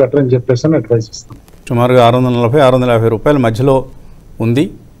కొనుక్కోవటం బెటర్ అని చెప్పేసి అని అడ్వైస్ ఇస్తాను. సుమారుగా ₹640-650 మధ్యలో ఉంది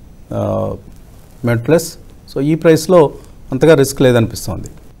మెడ్ ప్లస్. సో ఈ ప్రైస్లో అంతగా రిస్క్ లేదనిపిస్తుంది.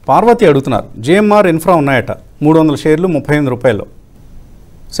 పార్వతి అడుగుతున్నారు, జేఎంఆర్ ఇన్ఫ్రా ఉన్నాయట, 300 షేర్లు ₹38.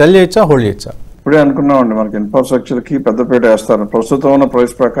 సెల్ చేయొచ్చా, హోల్డ్ చేయొచ్చా? ఇప్పుడే అనుకున్నామండి, మనకి ఇన్ఫ్రాస్ట్రక్చర్ కి పెద్దపీట వేస్తారు. ప్రస్తుతం ఉన్న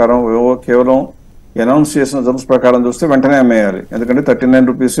ప్రైస్ ప్రకారం కేవలం అనౌన్స్ చేసిన రిజల్ట్స్ ప్రకారం చూస్తే వెంటనే అమ్మేయాలి. ఎందుకంటే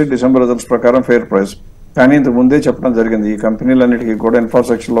 ₹39 డిసెంబర్ రిజల్ట్స్ ప్రకారం ఫెయిర్ ప్రైస్. కానీ ఇంతకు ముందే చెప్పడం జరిగింది, ఈ కంపెనీలన్నిటికీ కూడా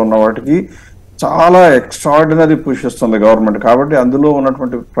ఇన్ఫ్రాస్ట్రక్చర్ లో ఉన్న వాటికి చాలా ఎక్స్ట్రాడినరీ పుష్ ఇస్తుంది గవర్నమెంట్. కాబట్టి అందులో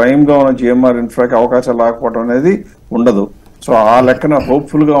ఉన్నటువంటి ప్రైమ్ గా ఉన్న జిఎంఆర్ ఇన్ఫ్రాకి అవకాశాలు లేకపోవడం అనేది ఉండదు. సో ఆ లెక్కన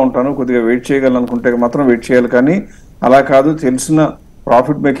హోప్ఫుల్ గా ఉంటాను. కొద్దిగా వెయిట్ చేయగలనుకుంటే మాత్రం వెయిట్ చేయాలి, కానీ అలా కాదు తెలిసిన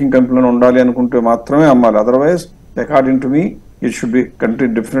ప్రాఫిట్ మేకింగ్ కంపెనీలో ఉండాలి అనుకుంటే మాత్రమే అమ్మాలి. Otherwise according to me it should be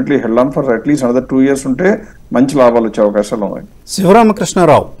definitely held on for at least another 2 years ఉంటే మంచి లాభాలు వచ్చే అవకాశాలు ఉన్నాయి.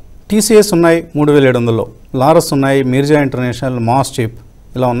 శివరామకృష్ణారావు, టీసీఎస్ ఉన్నాయి 3700, లారస్ ఉన్నాయి, మీర్జా ఇంటర్నేషనల్, మాస్ చిప్,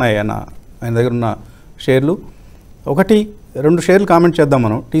 ఇలా ఉన్నాయి ఆయన దగ్గర ఉన్న షేర్లు. 1-2 షేర్లు కామెంట్ చేద్దాం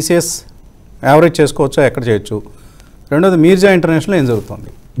మనం. టీసీఎస్ యావరేజ్ చేసుకోవచ్చా, ఎక్కడ చేయొచ్చు? రెండోది మీర్జా ఇంటర్నేషనల్ ఏం జరుగుతుంది?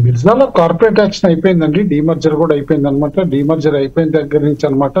 మిర్జాలో కార్పొరేట్ యాక్షన్ అయిపోయిందండి, డీమర్జర్ కూడా అయిపోయింది అనమాట. డీమర్జర్ అయిపోయిన దగ్గర నుంచి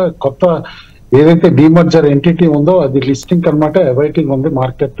అనమాట కొత్త ఏదైతే డీమర్జర్ ఎంటిటీ ఉందో అది లిస్టింగ్ అనమాట అవైటింగ్ ఉంది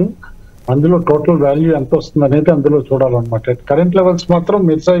మార్కెట్. అందులో టోటల్ వాల్యూ ఎంత వస్తుంది అనేది అందులో చూడాలన్నమాట. కరెంట్ లెవెల్స్ మాత్రం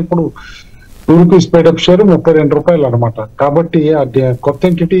మిర్జా ఇప్పుడు రూపీస్ పేడప్ షేర్ 32 రూపాయలు అనమాట. కాబట్టి కొత్త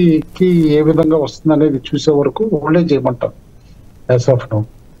ఎంటిటీకి ఏ విధంగా వస్తుంది అనేది చూసే వరకు హోల్డ్ చేయమంటారు యాజ్ ఆఫ్ నౌ.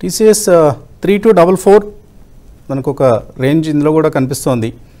 టీసీఎస్ 3244 మనకు ఒక రేంజ్ ఇందులో కూడా కనిపిస్తోంది.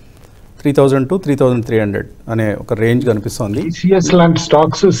 3000 to 3300 అనే ఒక రేంజ్ కనిపిస్తోంది. టీసీఎస్ లాంటి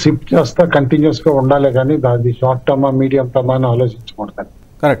స్టాక్స్ షిఫ్ట్ చేస్తా కంటిన్యూస్ గా ఉండాలి కానీ దాని షార్ట్ టర్మ్ మీడియం టర్మ్ అని ఆలోచించకూడదు.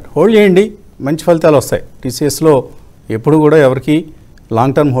 కరెక్ట్, హోల్డ్ చేయండి, మంచి ఫలితాలు వస్తాయి. టీసీఎస్లో ఎప్పుడు కూడా ఎవరికి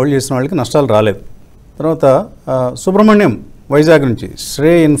లాంగ్ టర్మ్ హోల్డ్ చేసిన వాళ్ళకి నష్టాలు రాలేదు. తర్వాత సుబ్రహ్మణ్యం వైజాగ్ నుంచి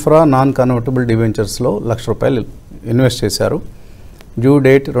శ్రే ఇన్ఫ్రా నాన్ కన్వర్టబుల్ డిబెంచర్స్లో ₹1,00,000 ఇన్వెస్ట్ చేశారు. డ్యూ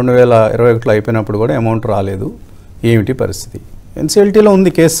డేట్ 2021లో అయిపోయినప్పుడు కూడా అమౌంట్ రాలేదు. ఏమిటి పరిస్థితి? ఎన్సీఎల్టీలో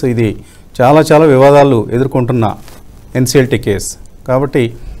ఉంది కేసు. ఇది చాలా వివాదాలు ఎదుర్కొంటున్న ఎన్సీఎల్టీ కేసు. కాబట్టి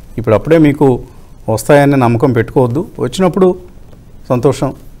ఇప్పుడు అప్పుడే మీకు వస్తాయనే నమ్మకం పెట్టుకోవద్దు. వచ్చినప్పుడు సంతోషం.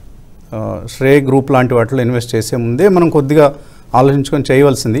 శ్రే గ్రూప్ లాంటి వాటిలో ఇన్వెస్ట్ చేసే ముందే మనం కొద్దిగా ఆలోచించుకొని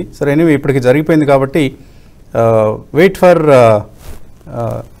చేయవలసింది. సరే, ఎనివే ఇప్పటికి జరిగిపోయింది కాబట్టి వెయిట్ ఫర్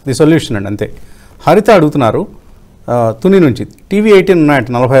ది సొల్యూషన్ అండి, అంతే. హరిత అడుగుతున్నారు తుని నుంచి TV18 ఉన్నాయంట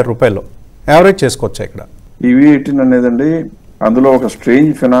 ₹46 యావరేజ్ చేసుకోవచ్చా ఇక్కడ? TV18 అనేదండి, అందులో ఒక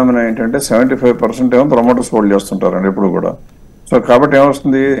స్ట్రేంజ్ ఫినామినా ఏంటంటే 75% ఏమో ప్రమోటర్స్ హోల్డ్ చేస్తుంటారండి ఎప్పుడు కూడా. సో కాబట్టి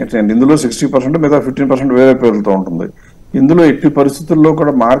ఏమొస్తుంది, ఇందులో 60% మిగతా 15% వేరే పేర్లతో ఉంటుంది. ఇందులో ఎట్టి పరిస్థితుల్లో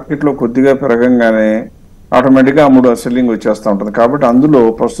కూడా మార్కెట్లో కొద్దిగా పెరగంగానే ఆటోమేటిక్గా అమ్ముడు సెల్లింగ్ వచ్చేస్తూ ఉంటుంది. కాబట్టి అందులో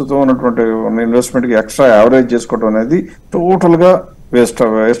ప్రస్తుతం ఉన్నటువంటి ఇన్వెస్ట్మెంట్కి ఎక్స్ట్రా యావరేజ్ చేసుకోవడం అనేది టోటల్గా వేస్ట్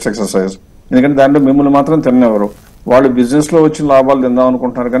ఎక్సర్సైజ్. ఎందుకంటే దాంట్లో మిమ్మల్ని మాత్రం తిన్నెవరు, వాళ్ళు బిజినెస్లో వచ్చిన లాభాలు తిందాం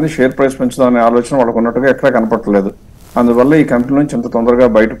అనుకుంటున్నారు కానీ షేర్ ప్రైస్ పెంచుదాం అనే ఆలోచన వాళ్ళకు ఉన్నట్టుగా ఎక్కడా కనపడలేదు. అందువల్ల ఈ కంపెనీ నుంచి ఎంత తొందరగా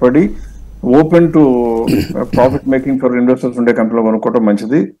బయటపడి open to profit making for investors ఉండే కంపెనీలో కొనుక్కోవడం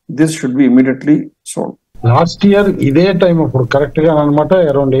మంచిది. This should be immediately sold. Last year ఇదే టైం ఇప్పుడు కరెక్ట్ గా అనమాట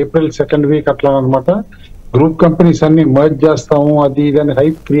అరౌండ్ April 2nd వీక్ అట్లా అనమాట గ్రూప్ కంపెనీస్ అన్ని మర్జ్ చేస్తాము అది ఇదని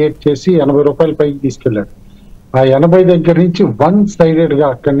హైప్ క్రియేట్ చేసి ₹80 పైకి తీసుకెళ్లాడు. ఆ 80 దగ్గర నుంచి వన్ సైడెడ్ గా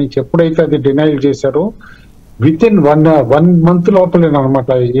అక్కడి నుంచి ఎప్పుడైతే అది డినైల్ చేశారో with in one month లోపలేనమాట,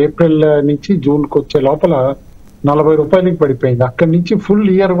 April నుంచి జూన్కి వచ్చే లోపల ₹40 పడిపోయింది. అక్కడి నుంచి ఫుల్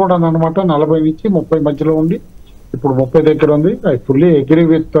ఇయర్ కూడా అనమాట 40 నుంచి 30 మధ్యలో ఉండి ఇప్పుడు 30 దగ్గర ఉంది. I fully agree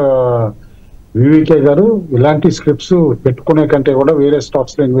with VVK గారు. ఇలాంటి స్క్రిప్ట్స్ పెట్టుకునే కంటే కూడా వేరే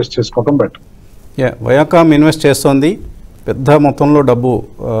స్టాక్స్ లో ఇన్వెస్ట్ చేసుకోవడం బెటర్. వయాకామ్ ఇన్వెస్ట్ చేస్తోంది, పెద్ద మొత్తంలో డబ్బు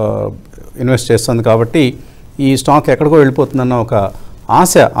ఇన్వెస్ట్ చేస్తుంది. కాబట్టి ఈ స్టాక్ ఎక్కడికో వెళ్ళిపోతుందన్న ఒక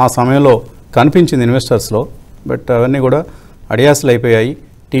ఆశ ఆ సమయంలో కనిపించింది ఇన్వెస్టర్స్లో. బట్ అవన్నీ కూడా అడియాసులు అయిపోయాయి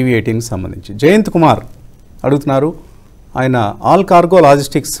TV18కి సంబంధించి. జయంత్ కుమార్ అడుగుతున్నారు, ఆయన ఆల్ కార్గో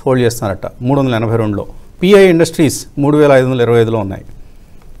లాజిస్టిక్స్ హోల్డ్ చేస్తున్నారట 382లో. పిఐ ఇండస్ట్రీస్ 3525లో ఉన్నాయి.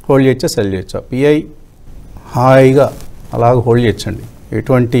 హోల్డ్ చేయొచ్చా, సెల్ చేయొచ్చా? పిఐ హాయిగా అలాగ హోల్డ్ చేయొచ్చండి.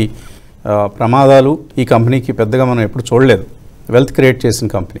 ఎటువంటి ప్రమాదాలు ఈ కంపెనీకి పెద్దగా మనం ఎప్పుడు చూడలేదు. వెల్త్ క్రియేట్ చేసిన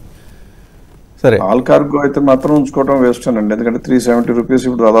కంపెనీ. సరే, ఆల్ కార్గో అయితే మాత్రం ఉంచుకోవడం వేస్ట్ అండి. ఎందుకంటే ₹370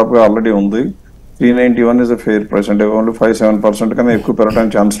 ఇప్పుడు దాదాపుగా ఆల్రెడీ ఉంది. 391 ఇస్ అ ఫెయిర్ ప్రైస్. అంటే ఓన్లీ 5-7% కన్నా ఎక్కువ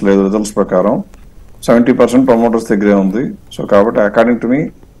పెరగడానికి ఛాన్స్ లేదు రిజల్ట్స్ ప్రకారం. 70% ప్రమోటర్స్ దగ్గరే ఉంది. సో కాబట్టి according to me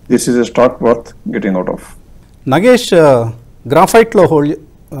this is a stock worth getting out of. Nagesh గ్రాఫైట్లో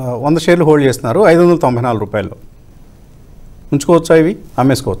 100 షేర్లు హోల్డ్ చేస్తున్నారు ₹594. ఉంచుకోవచ్చా, ఇవి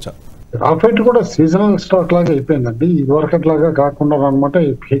అమ్మేసుకోవచ్చా? గ్రాఫైట్ కూడా సీజనల్ స్టాక్ లాగా అయిపోయిందండి. ఇదివరకటి లాగా కాకుండా అనమాట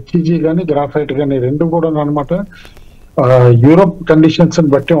హెచ్ఈజీ కానీ గ్రాఫైట్ కానీ రెండు కూడా అనమాట యూరోప్ కండిషన్స్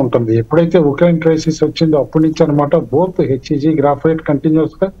బట్టి ఉంటుంది. ఎప్పుడైతే ఉక్రెయిన్ క్రైసిస్ వచ్చిందో అప్పటి నుంచి అనమాట బోత్ హెచ్ఈజీ గ్రాఫైట్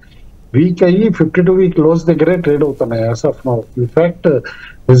కంటిన్యూస్ గా వీక్ అయ్యి 52 వీక్ లోస్ దగ్గరే ట్రేడ్ అవుతున్నాయి as of now. In fact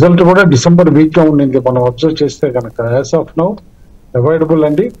result కూడా డిసెంబర్ వీక్ గా ఉండింది మనం అబ్జర్వ్ చేస్తే కనుక. యాజ్ ఆఫ్ నౌ అవైలబుల్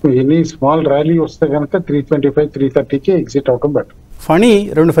అండి. ఎనీ స్మాల్ ర్యాలీ వస్తే కనుక 325-330కి ఎగ్జిట్ అవడం better. Phani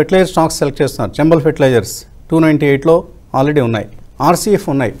 2 fertiliser stocks select చేస్తున్నారు. చంబల్ ఫెర్టిలైజర్స్ 298లో ఆల్రెడీ ఉన్నాయి. ఆర్సీఎఫ్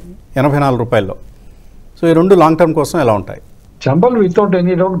ఉన్నాయి ₹84. సో ఈ రెండు లాంగ్ టర్మ్ కోసం ఎలా ఉంటాయి? Chambal without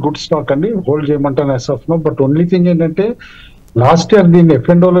any doubt good stock అండి, hold చేయమంటాను as of no. But only thing ఏంటంటే లాస్ట్ ఇయర్ దీన్ని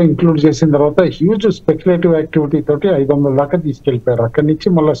ఎఫ్ఎండోలో ఇంక్లూడ్ చేసిన తర్వాత హ్యూజ్ స్పెక్యులేటివ్ యాక్టివిటీ తోటి 500 దాకా తీసుకెళ్లిపోయారు. అక్కడి నుంచి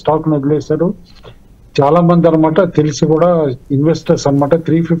మళ్ళీ స్టాక్ వదిలేశారు. చాలా మంది అనమాట తెలిసి కూడా ఇన్వెస్టర్స్ అనమాట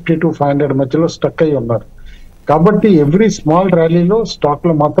 350 to 500 మధ్యలో స్టక్ అయి ఉన్నారు. కాబట్టి ఎవ్రీ స్మాల్ ర్యాలీలో స్టాక్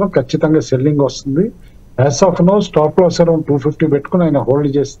లో మాత్రం ఖచ్చితంగా సెల్లింగ్ వస్తుంది. As of no stock loss around 250 పెట్టుకుని ఆయన హోల్డ్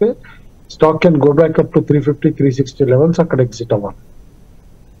చేస్తే stock can go back up to 350-360 levels, అక్కడ ఎగ్జిట్ అవ్వాలి.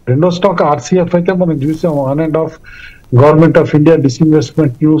 రెండో స్టాక్ ఆర్సీఎఫ్ అయితే మనం చూసాం on and of government of India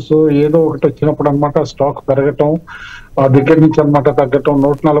disinvestment news ఏదో ఒకటి వచ్చినప్పుడు అనమాట స్టాక్ పెరగటం, ఆ దగ్గర నుంచి అనమాట తగ్గటం,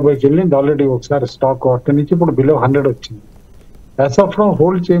 140కి వెళ్ళింది ఆల్రెడీ ఒకసారి స్టాక్, అక్కడి నుంచి ఇప్పుడు బిలో 100 వచ్చింది. As of now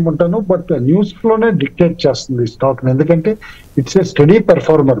hold చేయమంటాను, but news ఫ్లోనే dictate చేస్తుంది స్టాక్, ఎందుకంటే it's a study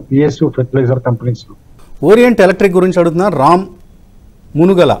performer PSU fertiliser companies లో. ఓరియంట్ ఎలక్ట్రిక్ గురించి అడుగుతున్నారు రామ్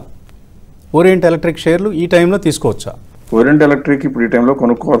మునుగల. ఓరియంట్ ఎలక్ట్రిక్ షేర్లు ఈ టైంలో తీసుకోవచ్చా? ఓరియంట్ ఎలక్ట్రిక్ ఇప్పుడు ఈ టైంలో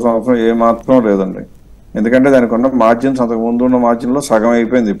కొనుక్కోవాల్సిన అవసరం ఏమాత్రం లేదండి. ఎందుకంటే దానికి ఉన్న మార్జిన్స్ అంతకు ముందు ఉన్న మార్జిన్లో సగం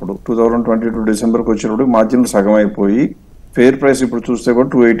అయిపోయింది. ఇప్పుడు 2022 డిసెంబర్కి వచ్చినప్పుడు మార్జిన్ సగం అయిపోయి ఫెయిర్ ప్రైస్ ఇప్పుడు చూస్తే కూడా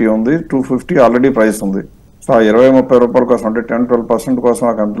 280 ఉంది, 250 ఆల్రెడీ ప్రైస్ ఉంది. సో ఆ 20-30 రూపాయల కోసం అంటే 10-12% కోసం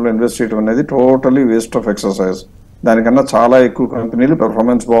ఆ కంపెనీలో ఇన్వెస్ట్ చేయడం అనేది టోటలీ వేస్ట్ ఆఫ్ ఎక్సర్సైజ్. దానికన్నా చాలా ఎక్కువ కంపెనీలు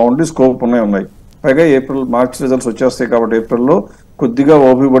పెర్ఫార్మెన్స్ బాగుండి స్కోప్ ఉన్నాయి. పైగా మార్చ్ రిజల్ట్స్ వచ్చేస్తాయి కాబట్టి ఏప్రిల్లో కొద్దిగా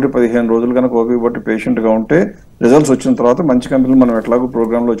ఓపీ బట్టి 15 రోజులు కనుక ఓపీ బట్టి పేషెంట్గా ఉంటే రిజల్ట్స్ వచ్చిన తర్వాత మంచి కంపెనీలు మనం ఎట్లాగో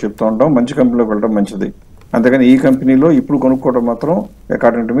ప్రోగ్రాంలో చెప్తూ ఉంటాం, మంచి కంపెనీలోకి వెళ్ళడం మంచిది. అంతేగాని ఈ కంపెనీలో ఇప్పుడు కొనుక్కోవడం మాత్రం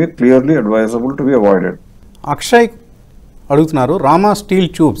according to me clearly advisable to be avoided. Akshay అడుగుతున్నారు Rama steel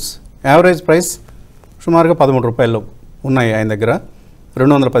tubes average price సుమారుగా 13 రూపాయల్లో ఉన్నాయి ఆయన దగ్గర,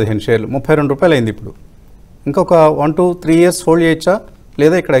 215 షేర్లు 32 రూపాయలు అయింది. ఇప్పుడు ఇంకొక 1-3 ఇయర్స్ హోల్డ్ చేయొచ్చా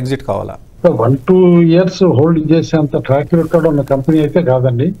లేదా ఇక్కడ ఎగ్జిట్ కావాలా? 1-2 ఇయర్స్ హోల్డ్ చేసేంత ట్రాక్ రికార్డ్ ఉన్న కంపెనీ అయితే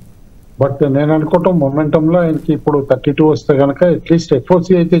కాదండి. బట్ నేను అనుకోవటం మొమెంటంలో ఆయనకి ఇప్పుడు 32 వస్తే కనుక అట్లీస్ట్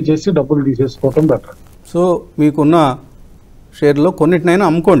ఎఫ్ఓసి అయితే చేసి డబ్బులు తీసేసుకోవటం బెటర్. సో మీకున్న షేర్లో కొన్నిటినైనా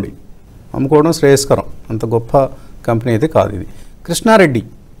అమ్ముకోవడం శ్రేయస్కరం, అంత గొప్ప కంపెనీ అయితే కాదు ఇది. కృష్ణారెడ్డి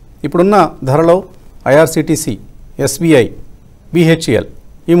ఇప్పుడున్న ధరలో ఐఆర్సిటిసి, ఎస్బీఐ, బిహెచ్ఎల్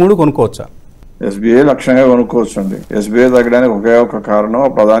ఈ 3 కొనుక్కోవచ్చా? ఎస్బీఐ లక్ష్యంగా కొనుక్కోవచ్చు అండి. ఎస్బీఐ తగ్గడానికి ఒకే ఒక కారణం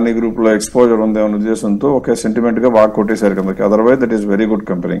ప్రధాని గ్రూప్ లో ఎక్స్పోజర్ ఉంది అనే ఉద్దేశంతో ఒకే సెంటిమెంట్ గా బాగా కొట్టేశారు కిందకి. Otherwise that is very good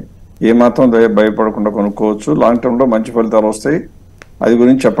company. ఏ మాత్రం భయపడకుండా కొనుక్కోవచ్చు, లాంగ్ టర్మ్ లో మంచి ఫలితాలు వస్తాయి, అది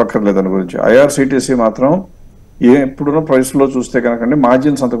గురించి చెప్పక్కర్లేదు. దాని గురించి ఐఆర్సిటిసి మాత్రం ఎప్పుడున్న ప్రైస్ లో చూస్తే కనుకండి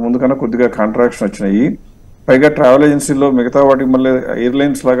మార్జిన్స్ అంతకు ముందు కన్నా కొద్దిగా కాంట్రాక్షన్ వచ్చినాయి. పైగా ట్రావెల్ ఏజెన్సీలో మిగతా వాటికి మళ్ళీ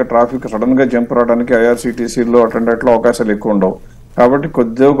ఎయిర్లైన్స్ లాగా ట్రాఫిక్ సడన్ గా జంప్ రావడానికి ఐఆర్సిటిసిలో అటెండట్లో అవకాశాలు ఎక్కువ ఉండవు. కాబట్టి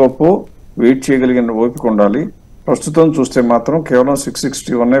కొద్దిగా గొప్ప వెయిట్ చేయగలిగిన ఓపిక ఉండాలి. ప్రస్తుతం చూస్తే మాత్రం కేవలం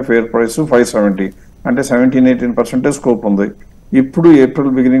 661 ఫెయిర్ ప్రైస్, 570 అంటే 17-18% స్కోప్ ఉంది. ఇప్పుడు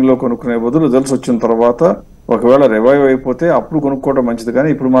ఏప్రిల్ బిగినింగ్ లో కొనుక్కునే బదులు రిజల్ట్స్ వచ్చిన తర్వాత ఒకవేళ రివైవ్ అయిపోతే అప్పుడు కొనుక్కోవడం మంచిది. కానీ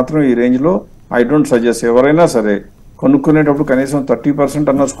ఇప్పుడు మాత్రం ఈ రేంజ్ లో ఐ డోంట్ సజెస్ట్. ఎవరైనా సరే కొనుక్కునేటప్పుడు కనీసం 30%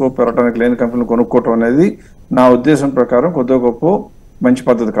 అన్న స్కోప్ పెరగడానికి లేని కంపెనీలు కొనుక్కోవటం అనేది నా ఉద్దేశం ప్రకారం కొద్దిగా గొప్ప మంచి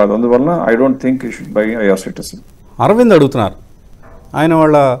పద్ధతి కాదు. అందువల్ల I don't think you should buy IRCTC. Arvind అడుగుతున్నారు, ఆయన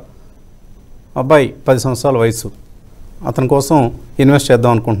వాళ్ళ అబ్బాయి 10 సంవత్సరాల వయసు, అతని కోసం ఇన్వెస్ట్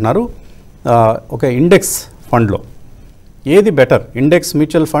చేద్దాం అనుకుంటున్నారు ఒక ఇండెక్స్ ఫండ్లో. ఏది better, index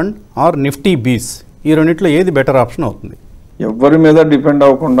mutual fund are Nifty బీస్? ఈ రెండింటిలో ఏది బెటర్ ఆప్షన్ అవుతుంది? ఎవరి మీద డిపెండ్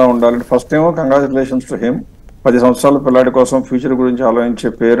అవ్వకుండా ఉండాలి. ఫస్ట్ ఏమో కంగ్రాచులేషన్స్ టు హిమ్. 10 సంవత్సరాల పిల్లాడి కోసం ఫ్యూచర్ గురించి ఆలోచించే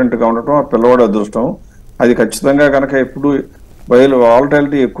పేరెంట్గా ఉండటం ఆ పిల్లవాడి అదృష్టం. అది ఖచ్చితంగా కనుక ఎప్పుడు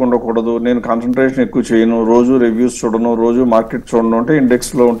వాలటాలిటీ ఎక్కువ ఉండకూడదు, నేను కాన్సన్ట్రేషన్ ఎక్కువ చేయను, రోజు రివ్యూస్ చూడను, రోజు మార్కెట్ చూడను అంటే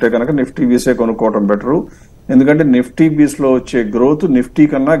ఇండెక్స్లో ఉంటే కనుక నిఫ్టీ బీసే కొనుక్కోవడం బెటరు. ఎందుకంటే నిఫ్టీ బీస్లో వచ్చే గ్రోత్ నిఫ్టీ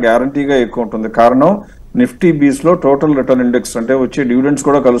కన్నా గ్యారంటీగా ఎక్కువ ఉంటుంది. కారణం నిఫ్టీ బీస్లో టోటల్ రిటర్న్ ఇండెక్స్ అంటే వచ్చే డివిడెండ్స్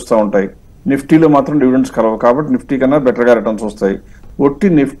కూడా కలుస్తూ ఉంటాయి. నిఫ్టీలో మాత్రం డివిడెండ్స్ కలవు కాబట్టి నిఫ్టీ కన్నా బెటర్గా రిటర్న్స్ వస్తాయి. ఒట్టి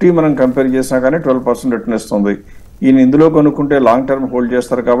నిఫ్టీ మనం కంపేర్ చేసినా కానీ 12% రిటర్న్ ఇస్తుంది. ఈయన ఇందులో కొనుక్కుంటే లాంగ్ టర్మ్ హోల్డ్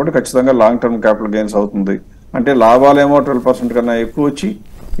చేస్తారు కాబట్టి ఖచ్చితంగా లాంగ్ టర్మ్ క్యాపిటల్ గెయిన్స్ అవుతుంది. అంటే లాభాలేమో 12% కన్నా ఎక్కువ వచ్చి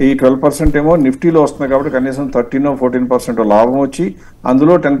ఈ 12% ఏమో నిఫ్టీలో వస్తుంది కాబట్టి కనీసం 13-14% లాభం వచ్చి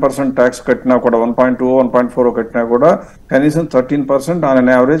అందులో 10% ట్యాక్స్ కట్టినా కూడా 1.2-1.4 కట్టినా కూడా కనీసం 13%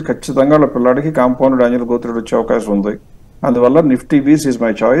 ఆన్ యావరేజ్ ఖచ్చితంగా వాళ్ళ పిల్లాడికి కాంపౌండ్ యాన్యువల్ గ్రోత్ రేట్ వచ్చే అవకాశం ఉంది. అందువల్ల నిఫ్టీ బీస్ ఈజ్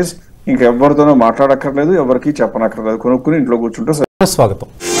మై చాయిస్. ఇంకా ఎవరితోనో మాట్లాడక్కర్లేదు, ఎవరికి చెప్పనక్కర్లేదు, కొనుక్కుని ఇంట్లో కూర్చుంటే. స్వాగతం.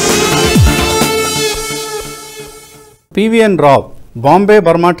 PVN Rao, Bombay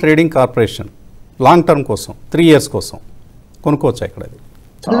Burma trading corporation, long term కోసం 3 ఇయర్స్ కోసం కొనుక్కోవచ్చా ఇక్కడ?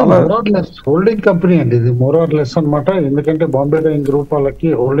 హోల్డింగ్ కంపెనీ అండి ఇది, మోర్ ఆర్ లెస్ అనమాట. ఎందుకంటే బాంబే డైయింగ్ గ్రూప్ వాళ్ళకి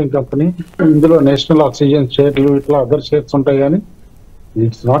హోల్డింగ్ కంపెనీ, ఇందులో నేషనల్ ఆక్సిజన్ షేర్లు ఇట్లా అదర్ షేర్స్ ఉంటాయి. కానీ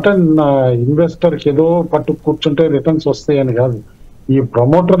ఇట్స్ నాట్ అన్ ఇన్వెస్టర్కి ఏదో పట్టు కూర్చుంటే రిటర్న్స్ వస్తాయని కాదు. ఈ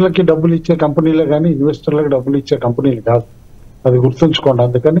ప్రమోటర్లకి డబ్బులు ఇచ్చే కంపెనీలే కానీ ఇన్వెస్టర్లకు డబ్బులు ఇచ్చే కంపెనీలు కాదు, అది గుర్తుంచుకోండి.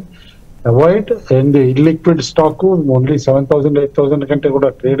 అందుకని avoid. And illiquid stock only 7,000-8,000 కంటే కూడా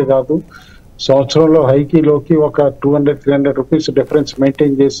ట్రేడ్ కాదు. సంవత్సరంలో హైకి లోకి ఒక 200-300 రూపీస్ డిఫరెన్స్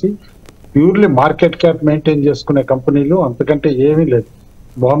మెయింటైన్ చేసి ప్యూర్లీ మార్కెట్ క్యాప్ మెయింటైన్ చేసుకునే కంపెనీలు అంతకంటే ఏమీ లేదు.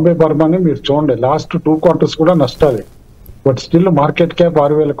 బాంబే బర్మాని మీరు చూడండి, లాస్ట్ 2 క్వార్టర్స్ కూడా నష్టాలే, బట్ స్టిల్ మార్కెట్ క్యాప్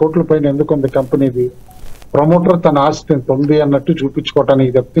 6,000 కోట్ల పైన ఎందుకు ఉంది కంపెనీది? ప్రమోటర్ తన ఆస్తి ఎంత ఉంది అన్నట్టు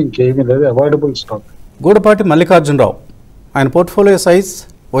చూపించుకోవటానికి తప్పితే ఇంకేమీ లేదు. Avoidable stock. గూడపాటి మల్లికార్జునరావు, ఆయన పోర్ట్ఫోలియో సైజ్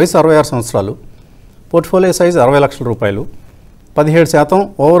వయసు 66 సంవత్సరాలు, పోర్ట్ఫోలియో సైజ్ 60 లక్షల రూపాయలు, 17%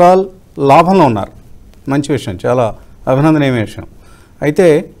 ఓవరాల్ లాభంలో ఉన్నారు. మంచి విషయం, చాలా అభినందనీయమైన విషయం. అయితే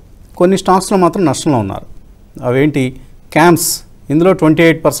కొన్ని స్టాక్స్లో మాత్రం నష్టంలో ఉన్నారు. అవేంటి? క్యామ్స్, ఇందులో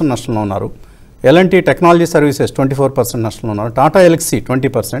 28% నష్టంలో ఉన్నారు. ఎల్ఎన్టీ టెక్నాలజీ సర్వీసెస్ 24% నష్టంలో ఉన్నారు. Tata LXI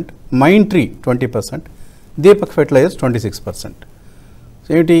 20%, mind tree 20%, Deepak fertilisers 26%.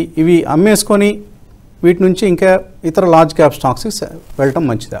 ఏమిటి ఇవి అమ్మేసుకొని వీటి నుంచి ఇంకా ఇతర లార్జ్ క్యాప్ స్టాక్స్ వెళ్ళటం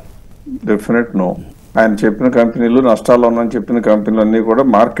మంచిదా? Definite no. ఆయన చెప్పిన కంపెనీలు నష్టాల్లో ఉన్నాయని చెప్పిన కంపెనీలు అన్నీ కూడా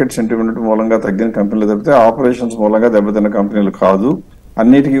మార్కెట్ సెంటిమెంట్ మూలంగా తగ్గిన కంపెనీలు తప్పితే ఆపరేషన్స్ మూలంగా దెబ్బతిన్న కంపెనీలు కాదు.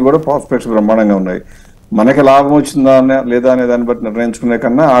 అన్నిటికీ కూడా ప్రాస్పెక్ట్స్ బ్రహ్మాండంగా ఉన్నాయి. మనకి లాభం వచ్చిందా లేదా అనే దాన్ని బట్టి నిర్ణయించుకునే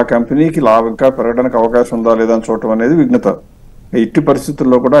కన్నా ఆ కంపెనీకి లాభం ఇంకా పెరగడానికి అవకాశం ఉందా లేదా అని చూడటం అనేది విఘ్నత. ఇట్టి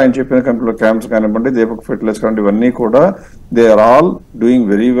పరిస్థితుల్లో కూడా ఆయన చెప్పిన కంపెనీలో క్యాంప్స్ కానివ్వండి, దీపక్ ఫెర్టిలైజర్స్ కానివ్వండి, ఇవన్నీ కూడా they are all doing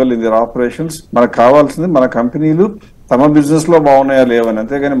very well in their operations. మనకు కావాల్సింది మన కంపెనీలు తమ బిజినెస్ లో బాగున్నాయా లేవని,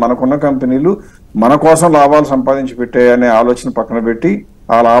 అంతేగాని మనకున్న కంపెనీలు మన కోసం లాభాలు సంపాదించి పెట్టాయనే ఆలోచన పక్కన పెట్టి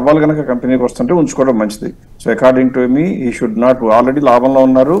ఆ లాభాలు కనుక కంపెనీకి వస్తుంటే ఉంచుకోవడం మంచిది. సో అకార్డింగ్ టు మీ ఈ షుడ్ నాట్, ఆల్రెడీ లాభంలో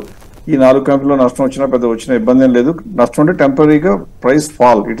ఉన్నారు. ఈ 4 కంపెనీలో నష్టం వచ్చినా పెద్ద వచ్చిన ఇబ్బంది ఏం లేదు. నష్టం అంటే టెంపరీగా price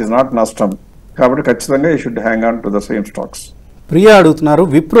fall, it is not నష్టం. కాబట్టి ఖచ్చితంగా ఈ should hang on to the same stocks. Priya అడుగుతున్నారు,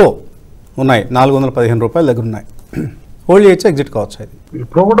 విప్రో ఉన్నాయి 415 రూపాయల దగ్గర ఉన్నాయి, హోల్డ్ చేయొచ్చు, ఎగ్జిట్ కావచ్చు? అది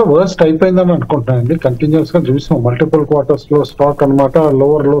ఇప్పుడు కూడా వర్స్ట్ అయిపోయిందని అనుకుంటున్నానండి. కంటిన్యూస్ గా చూసాం మల్టిపుల్ క్వార్టర్స్ లో స్టాక్ అనమాట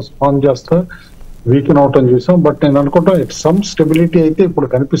లోవర్ లో స్పాన్ చేస్తా వీకెన్ అవటం చూసాం. బట్ నేను అనుకుంటా సమ్ స్టెబిలిటీ అయితే ఇప్పుడు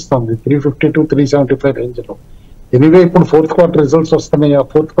కనిపిస్తుంది 350 to 375 రేంజ్ లో. ఎనీవే ఇప్పుడు 4th క్వార్టర్ రిజల్ట్స్ వస్తున్నాయి. ఆ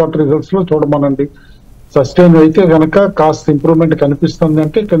 4th క్వార్టర్ రిజల్ట్స్ లో చూడమనండి. సస్టైన్ అయితే కనుక కాస్త ఇంప్రూవ్మెంట్ కనిపిస్తుంది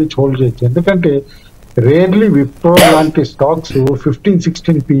అంటే ఇక్కడ నుంచి హోల్డ్ చేయొచ్చు. ఎందుకంటే రేర్లీ విప్రో లాంటి స్టాక్స్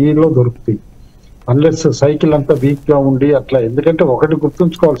 15-16 PE లో దొరుకుతాయి అన్లెస్ సైకిల్ అంతా వీక్ గా ఉండి అట్లా. ఎందుకంటే ఒకటి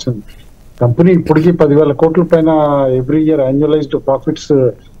గుర్తుంచుకోవాల్సింది, కంపెనీ ఇప్పటికీ 10,000 కోట్ల పైన every year annualised profits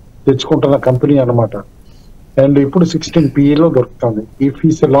తెచ్చుకుంటున్న company అనమాట. అండ్ ఇప్పుడు 16 PE లో దొరుకుతుంది. If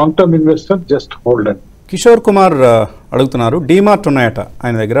is a long term investor just hold and. Kishore Kumar అడుగుతున్నారు, డీమార్ట్ ఉన్నాయట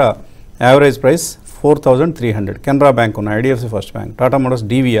ఆయన దగ్గర, యావరేజ్ ప్రైస్ 4,300. కెనరా బ్యాంక్ ఉన్నాయి, IDFC first bank, Tata Motors,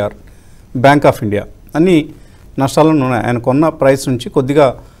 DVR, bank of India అన్నీ నష్టాల్లో ఉన్నాయి. ఆయన కొన్న ప్రైస్ నుంచి కొద్దిగా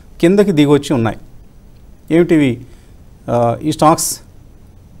కిందకి దిగొచ్చి ఉన్నాయి. ఏమిటివి ఈ స్టాక్స్?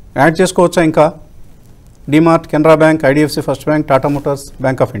 యాడ్ చేసుకోవచ్చా ఇంకా? DMart, Canara bank, IDFC first bank, Tata Motors,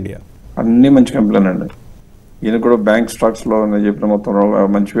 bank of India అన్ని మంచి కంపెనీలు అండి. ఈయన కూడా బ్యాంక్ స్టాక్స్ లో నేను చెప్పిన మొత్తం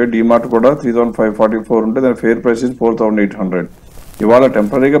మంచివే. డీమార్ట్ కూడా 3,544 ఉంటే దాని ఫేర్ ప్రైస్ 4,800. ఇవాళ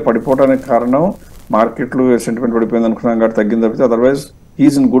టెంపరీగా పడిపోవడానికి కారణం మార్కెట్లు సెంటిమెంట్ పడిపోయింది అనుకున్నాం కాబట్టి తగ్గింది తప్పితే otherwise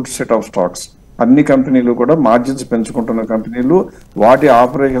is in good set of stocks. అన్ని కంపెనీలు కూడా మార్జిన్స్ పెంచుకుంటున్న కంపెనీలు, వాటి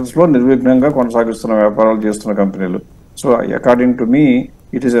ఆపరేషన్స్ లో నిర్విఘ్నంగా కొనసాగిస్తున్న వ్యాపారాలు చేస్తున్న కంపెనీలు. So according to me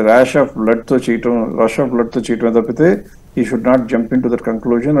it is a rush of blood తో చేయటం తప్పితే ఈ should not jump in to that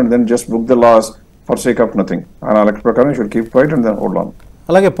conclusion and then just book the loss for sake of nothing. ఆ లెక్క ప్రకారం should keep quiet and then hold on.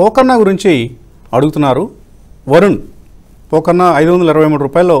 అలాగే పోకర్నా గురించి అడుగుతున్నారు వరుణ్. పోకర్నా 523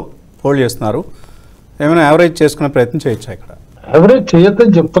 రూపాయలు హోల్డ్ చేస్తున్నారు. ఏమైనా యావరేజ్ చేసుకునే ప్రయత్నం చేయొచ్చా ఇక్కడ? యావరేజ్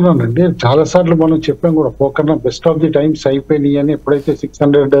చేయొద్దని చెప్తున్నానండి. చాలా సార్లు మనం చెప్పాం కూడా Pokarna best of the times అయిపోయినాయి అని. ఎప్పుడైతే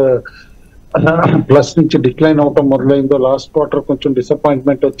 600+ నుంచి డిక్లైన్ అవటం మొదలైందో, లాస్ట్ క్వార్టర్ కొంచెం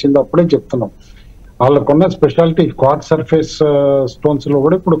డిసప్పాయింట్మెంట్ వచ్చిందో అప్పుడే చెప్తున్నాం. వాళ్ళకున్న స్పెషాలిటీ క్వార్ట్ సర్ఫేస్ స్టోన్స్ లో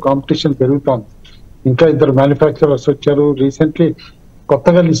కూడా ఇప్పుడు కాంపిటీషన్ పెరుగుతోంది. ఇంకా 2 మ్యానుఫ్యాక్చరర్స్ వచ్చారు. రీసెంట్లీ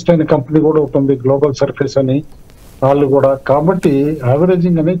కొత్తగా లిస్ట్ అయిన కంపెనీ కూడా ఉంటుంది గ్లోబల్ సర్ఫేస్ అని, వాళ్ళు కూడా. కాబట్టి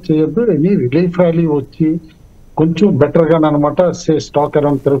యావరేజింగ్ అనేది చేయొద్దు. ఎనీ రిలీఫ్ ర్యాలీ వచ్చి కొంచెం బెటర్ గా అనమాట స్టాక్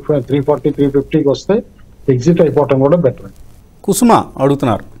అరౌండ్ 340-350కి వస్తే ఎగ్జిట్ అయిపోవటం కూడా బెటర్. కుసుమ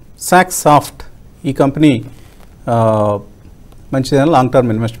అడుగుతున్నారు, సాక్స్ సాఫ్ట్ ఈ కంపెనీ మంచిదైన లాంగ్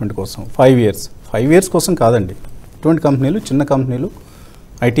టర్మ్ ఇన్వెస్ట్మెంట్ కోసం 5 ఇయర్స్ కోసం కాదండి. ఇటువంటి కంపెనీలు, చిన్న కంపెనీలు,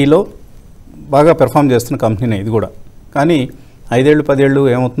 ఐటీలో బాగా పెర్ఫామ్ చేస్తున్న కంపెనీనే ఇది కూడా. కానీ 5 ఏళ్ళు 10 ఏళ్ళు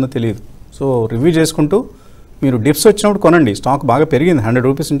ఏమవుతుందో తెలియదు. సో రివ్యూ చేసుకుంటూ మీరు డిప్స్ వచ్చినప్పుడు కొనండి. స్టాక్ బాగా పెరిగింది, 100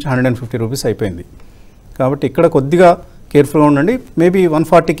 రూపీస్ నుంచి 150 రూపీస్ అయిపోయింది. కాబట్టి ఇక్కడ కొద్దిగా కేర్ఫుల్గా ఉండండి. మేబీ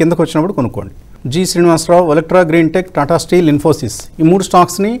 140 కిందకు వచ్చినప్పుడు కొనుక్కోండి. G Srinivasarao, ఎలక్ట్రా green tech, Tata steel, Infosys ఈ 3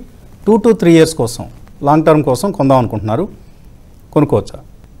 స్టాక్స్ని 2 to 3 ఇయర్స్ కోసం, లాంగ్ టర్మ్ కోసం కొందాం అనుకుంటున్నారు. కొనుక్కోవచ్చా?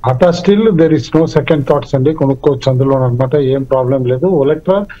 Tata steel there is no second thoughts అండి, కొనుక్కోవచ్చు అందులో అనమాట, ఏం ప్రాబ్లం లేదు.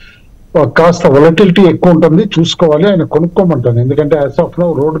 ఎలక్ట్రా కాస్త వొలటిలిటీ ఎక్కువ ఉంటుంది, చూసుకోవాలి. ఆయన కొనుక్కోమంటాను, ఎందుకంటే as of now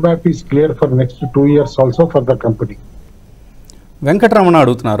road map is clear for next 2 years also for the company. Venkataramana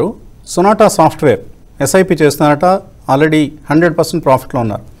అడుగుతున్నారు, సొనాటా సాఫ్ట్వేర్ ఎస్ఐపి చేస్తున్నారట, ఆల్రెడీ 100% ప్రాఫిట్లో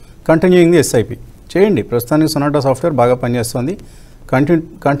ఉన్నారు. కంటిన్యూయింగ్ ది ఎస్ఐపి చేయండి. ప్రస్తుతానికి సొనాటా సాఫ్ట్వేర్ బాగా పనిచేస్తుంది.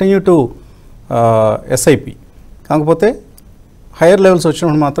 Continue to SIP. కాకపోతే హైయర్ లెవెల్స్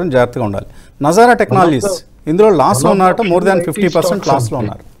వచ్చినప్పుడు మాత్రం జాగ్రత్తగా ఉండాలి. నజారా టెక్నాలజీస్ ఇందులో లాస్లో ఉన్నారట, మోర్ దాన్ 50% లాస్లో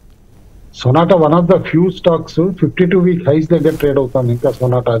ఉన్నారు. Sonata one of the few stocks 52 week highs దగ్గర ట్రేడ్ అవుతుంది ఇంకా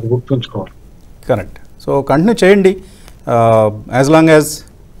సొనాటా, అది గుర్తుంచుకోవాలి. కరెక్ట్. సో కంటిన్యూ చేయండి, as long as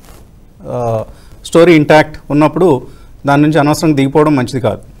story intact ఉన్నప్పుడు దాని నుంచి అనవసరంగా దిగిపోవడం మంచిది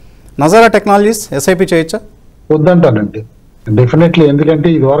కాదు. నజారా టెక్నాలజీస్ ఎస్ఐపి చేయొచ్చా? వద్దంటానండి డెఫినెట్లీ. ఎందుకంటే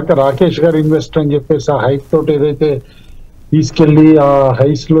ఇది వరకు రాకేష్ గారు ఇన్వెస్టర్ అని చెప్పేసి ఆ హైప్ తోటి ఏదైతే తీసుకెళ్లి ఆ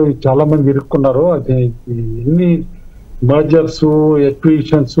హైస్ లో చాలా మంది ఇరుక్కున్నారో, అది ఎన్ని మర్జర్స్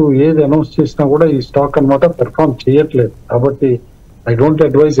ఎక్విజిషన్స్ ఏది అనౌన్స్ చేసినా కూడా ఈ స్టాక్ అన్నమాట పెర్ఫార్మ్ చేయట్లేదు. కాబట్టి I don't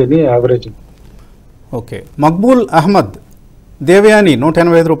advise any average. Okay. Maqbool Ahmed Devayani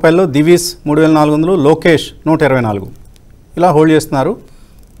 185 రూపాయల్లో, దివీస్ 3400, లోకేష్ 124 ఇలా హోల్డ్ చేస్తున్నారు.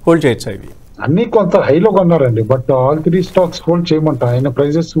 హోల్డ్ చేయొచ్చా ఇవి? అన్ని కొంత హైలో కొన్నారండి, బట్ ఆల్ 3 స్టాక్స్ హోల్డ్ చేయమంట. ఆయన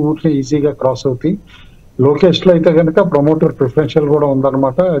ప్రైజెస్ ఊరిని ఈజీగా క్రాస్ అవుతాయి. లోకేష్ లో అయితే కనుక ప్రమోటర్ ప్రిఫరెన్షియల్ కూడా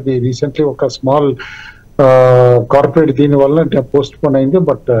ఉందన్నమాట. అది రీసెంట్లీ ఒక స్మాల్ కార్పొరేట్ దీని వల్ల పోస్ట్ పోన్ అయింది,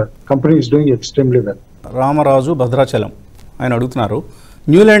 but company is doing extremely well. Ramaraju Bhadrachalam ఆయన అడుగుతున్నారు,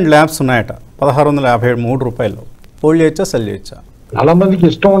 న్యూలాండ్ ల్యాబ్స్ ఉన్నాయట 1653 రూపాయల్లో, హోల్డ్ చేయొచ్చా, సెల్ చేయొచ్చా? చాలా మందికి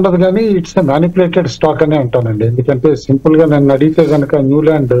ఇష్టం ఉండదు కానీ ఇట్స్ ఎ మ్యానిపులేటెడ్ స్టాక్ అనే అంటానండి. ఎందుకంటే సింపుల్ గా నన్ను అడిగితే కనుక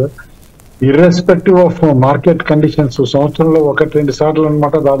Newland irrespective of market conditions సంవత్సరంలో 1-2 సార్లు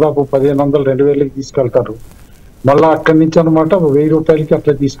అనమాట దాదాపు 1500-2000కి తీసుకెళ్తారు. మళ్ళీ అక్కడి నుంచి అనమాట 1000 రూపాయలకి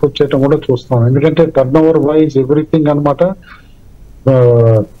అట్లా తీసుకొచ్చేయటం కూడా చూస్తాం. ఎందుకంటే టర్న్ ఓవర్ వైజ్ ఎవ్రీథింగ్ అనమాట.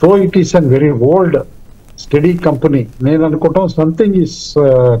 తో it is an very old study company. నేను అనుకుంటాం సంథింగ్ ఈస్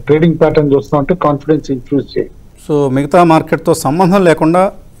ట్రేడింగ్ ప్యాటర్న్ చూస్తాం అంటే కాన్ఫిడెన్స్ ఇన్ఫ్యూజ్ చేయి. సో మిగతా మార్కెట్తో సంబంధం లేకుండా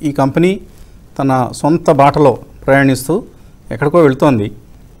ఈ కంపెనీ తన సొంత బాటలో ప్రయాణిస్తూ ఎక్కడికో వెళుతోంది.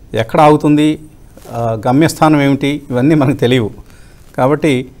 ఎక్కడ ఆగుతుంది, గమ్యస్థానం ఏమిటి, ఇవన్నీ మనకు తెలియవు.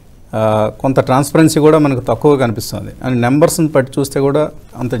 కాబట్టి కొంత ట్రాన్స్పరెన్సీ కూడా మనకు తక్కువ కనిపిస్తుంది. అండ్ నెంబర్స్ని బట్టి చూస్తే కూడా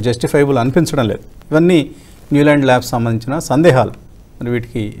అంత జస్టిఫైబుల్ అనిపించడం లేదు. ఇవన్నీ న్యూలాండ్ ల్యాబ్స్ సంబంధించిన సందేహాలు. మరి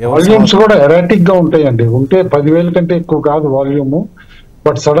వీటికి వాల్యూమ్స్ కూడా ఎరాటిక్ గా ఉంటాయండి. ఉంటే 10,000 కంటే ఎక్కువ కాదు వాల్యూము,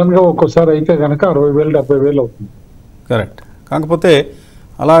 బట్ సడన్ గా ఒక్కోసారి అయితే కనుక 60,000-70,000 అవుతుంది. కరెక్ట్. కాకపోతే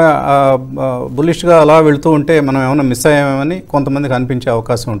అలా బులిష్గా అలా వెళుతూ ఉంటే మనం ఏమైనా మిస్ అయ్యామని కొంతమందికి అనిపించే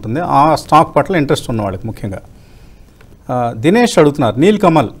అవకాశం ఉంటుంది, ఆ స్టాక్ పట్ల ఇంట్రెస్ట్ ఉన్న వాళ్ళకి ముఖ్యంగా. దినేష్ అడుగుతున్నారు, నీల్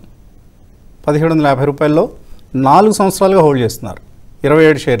కమల్ 1750 రూపాయల్లో 4 సంవత్సరాలుగా హోల్డ్ చేస్తున్నారు,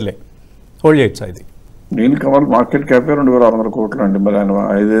 27 షేర్లే, హోల్డ్ చేయొచ్చా ఇది? నీల్ కమల్ మార్కెట్ క్యాపే 2600 కోట్లు అండి. మరి ఆయన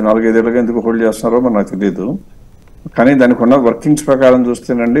 4-5 ఏళ్ళుగా ఎందుకు హోల్డ్ చేస్తున్నారో మరి నాకు తెలియదు. కానీ దానికి ఉన్న వర్కింగ్స్ ప్రకారం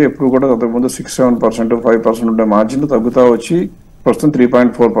చూస్తేనండి ఎప్పుడు కూడా అంతకుముందు 6-7%, 5% ఉండే మార్జిన్ తగ్గుతా వచ్చి ప్రస్తుతం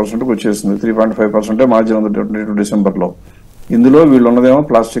 3.4%కి వచ్చేసింది. 3.5% మార్జిన్ ఉంది 22 డిసెంబర్లో. ఇందులో వీళ్ళు ఉన్నదేమో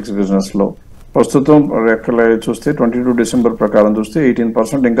ప్లాస్టిక్స్ బిజినెస్లో. ప్రస్తుతం ఎక్కడ చూస్తే 22 డిసెంబర్ ప్రకారం చూస్తే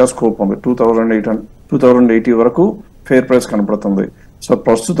 18% ఇంకా స్కోప్ ఉంది. 2080 వరకు ఫేర్ ప్రైస్ కనపడుతుంది. సో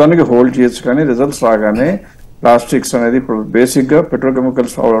ప్రస్తుతానికి హోల్డ్ చేయొచ్చు, కానీ రిజల్ట్స్ రాగానే ప్లాస్టిక్స్ అనేది ఇప్పుడు బేసిక్గా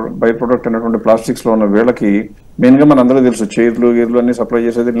పెట్రోకెమికల్స్ బై ప్రొడక్ట్ అనేటువంటి ప్లాస్టిక్స్లో ఉన్న వీళ్ళకి మెయిన్గా మన అందరూ తెలుసు చైర్లు గీర్లు అన్ని సప్లై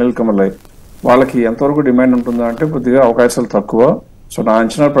చేసేది నీల్ కమల్. వాళ్ళకి ఎంతవరకు డిమాండ్ ఉంటుందా అంటే కొద్దిగా అవకాశాలు తక్కువ. సో నా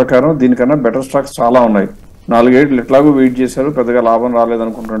అంచనా ప్రకారం దీనికన్నా బెటర్ స్టాక్స్ చాలా ఉన్నాయి. 4 ఏళ్ళు ఎట్లాగో వెయిట్ చేశారు, పెద్దగా లాభం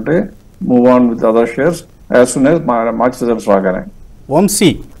రాలేదనుకుంటుంటే move on with other shares as soon as March results రాగానే. వంశీ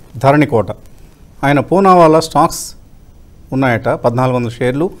ధరణికోట ఆయన పూనావాలా స్టాక్స్ ఉన్నాయట 1400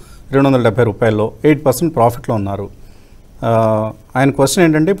 షేర్లు 270 రూపాయల్లో, 8% ప్రాఫిట్లో ఉన్నారు. ఆయన క్వశ్చన్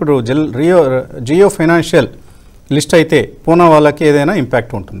ఏంటంటే ఇప్పుడు జియో ఫైనాన్షియల్ లిస్ట్ అయితే పూనావాలాకి ఏదైనా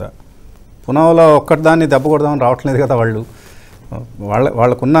ఇంపాక్ట్ ఉంటుందా? పూనావాలా ఒక్కదాన్ని దెబ్బ కొడదామని రావట్లేదు కదా వాళ్ళు.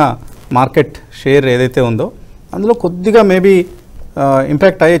 వాళ్ళకున్న మార్కెట్ షేర్ ఏదైతే ఉందో అందులో కొద్దిగా మేబీ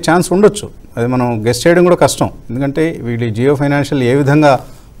ఇంపాక్ట్ అయ్యే ఛాన్స్ ఉండొచ్చు. అది మనం గెస్ చేయడం కూడా కష్టం. ఎందుకంటే వీళ్ళు జియో ఫైనాన్షియల్ ఏ విధంగా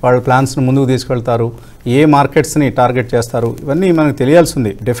వాళ్ళ ప్లాన్స్ని ముందుకు తీసుకెళ్తారు, ఏ మార్కెట్స్ని టార్గెట్ చేస్తారు, ఇవన్నీ మనకు తెలియాల్సి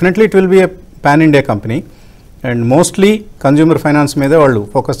ఉంది. Definitely it will be A pan India company and mostly consumer finance మీదే వాళ్ళు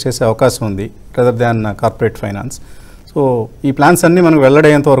ఫోకస్ చేసే అవకాశం ఉంది రదర్ దాన్ కార్పొరేట్ ఫైనాన్స్. సో ఈ ప్లాన్స్ అన్నీ మనకు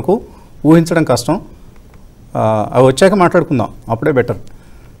వెల్లడయ్యేంత వరకు ఊహించడం కష్టం. అవి వచ్చాక మాట్లాడుకుందాం, అప్పుడే బెటర్.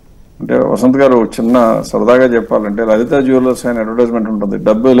 అంటే వసంత్ గారు చిన్న సరదాగా చెప్పాలంటే లలిత జ్యువెలర్స్ అయిన అడ్వర్టైజ్మెంట్ ఉంటుంది,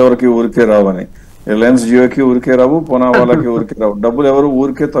 డబ్బులు ఎవరికి ఊరికే రావని. రిలయన్స్ జియోకి ఊరికే రావు, పూనావాలాకి ఊరికే రావు. డబ్బులు ఎవరు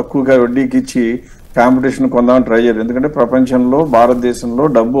ఊరికే తక్కువగా వడ్డీకి ఇచ్చి కాంపిటీషన్ కొందామని ట్రై చేయరు. ఎందుకంటే ప్రపంచంలో భారతదేశంలో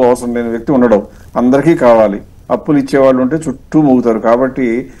డబ్బు అవసరం లేని వ్యక్తి ఉండడం, అందరికీ కావాలి. అప్పులు ఇచ్చేవాళ్ళు ఉంటే చుట్టూ మూగుతారు. కాబట్టి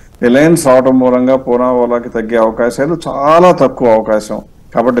రిలయన్స్ అవడం మూలంగా పూనావాలాకి తగ్గే అవకాశాలు చాలా తక్కువ అవకాశం.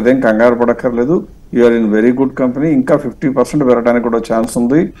 కాబట్టి ఇదేం కంగారు పడక్కర్లేదు. You're in very good company. ఇంకా 50% పెరగడానికి కూడా ఛాన్స్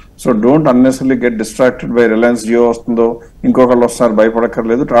ఉంది. So don't unnecessary get distracted by Reliance Jio వస్తుందో ఇంకొకళ్ళు వస్తున్నారు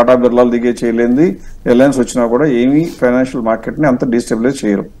భయపడక్కర్లేదు. టాటా బిర్లాలు దిగే చేయలేంది. రిలయన్స్ వచ్చినా కూడా ఏమీ ఫైనాన్షియల్ మార్కెట్ని అంత డిస్టెబిలైజ్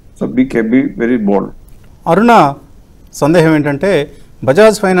చేయరు. So be very bold. అరుణ సందేహం ఏంటంటే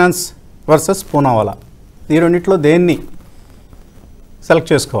బజాజ్ ఫైనాన్స్ వర్సెస్ పూనావాలా ఈ రెండిట్లో దేన్ని సెలెక్ట్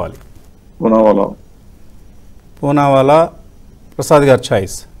చేసుకోవాలి? పూనావాలా ప్రసాద్ గారి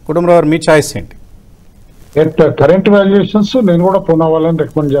చాయిస్. కుటుంబరావు గారు మీ చాయిస్ ఏంటి? కరెంట్ వాల్యుయేషన్స్ నేను కూడా పూనావాలని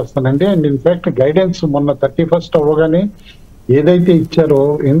రికమెండ్ చేస్తానండి. అండ్ ఇన్ఫాక్ట్ గైడెన్స్ మొన్న 31st అవ్వగానే ఏదైతే ఇచ్చారో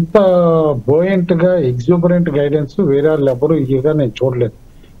ఎంత బోయంట్ గా ఎగ్జూబరెంట్ గైడెన్స్ వేరే వాళ్ళు ఎవరు ఇదిగా నేను చూడలేదు.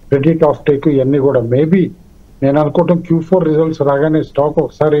 క్రెడిట్ ఆఫ్ టేక్ ఇవన్నీ కూడా మేబీ నేను అనుకోవటం Q4 రిజల్ట్స్ రాగానే స్టాక్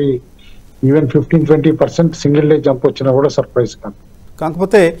ఒకసారి ఈవెన్ 15-20% సింగిల్ డే జంప్ వచ్చినా కూడా సర్ప్రైజ్ కాదు.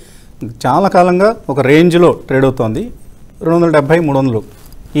 కాకపోతే చాలా కాలంగా ఒక రేంజ్లో ట్రేడ్ అవుతోంది, 270-300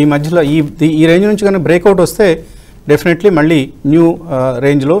 ఈ మధ్యలో ఈ రేంజ్ నుంచి కానీ బ్రేక్అవుట్ వస్తే డెఫినెట్లీ మళ్ళీ న్యూ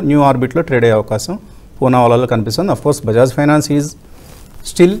రేంజ్లో న్యూ ఆర్బిట్లో ట్రేడ్ అయ్యే అవకాశం పూనావాలాలో కనిపిస్తుంది. Of course Bajaj finance is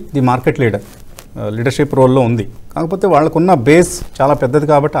still the market leadership రోల్లో ఉంది. కాకపోతే వాళ్ళకున్న బేస్ చాలా పెద్దది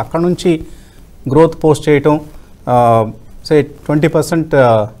కాబట్టి అక్కడ నుంచి గ్రోత్ పోస్ట్ చేయటం, సే 20%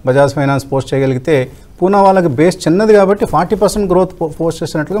 బజాజ్ ఫైనాన్స్ పోస్ట్ చేయగలిగితే పూనావాలాకి బేస్ చిన్నది కాబట్టి 40% గ్రోత్ పోస్ట్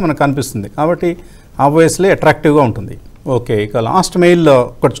చేసినట్లుగా మనకు కనిపిస్తుంది. కాబట్టి ఆబ్వియస్లీ అట్రాక్టివ్గా ఉంటుంది. ఓకే, ఇక లాస్ట్ మెయిల్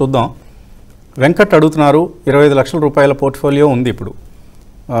ఒకటి చూద్దాం. వెంకట్ అడుగుతున్నారు, 25 లక్షల రూపాయల పోర్ట్ఫోలియో ఉంది ఇప్పుడు,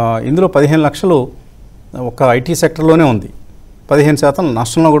 ఇందులో 15 లక్షలు ఒక ఐటీ సెక్టర్లోనే ఉంది, 15%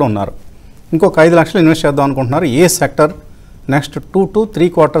 నష్టంలో కూడా ఉన్నారు. ఇంకొక 5 లక్షలు ఇన్వెస్ట్ చేద్దాం అనుకుంటున్నారు. ఏ సెక్టర్ నెక్స్ట్ 2 to 3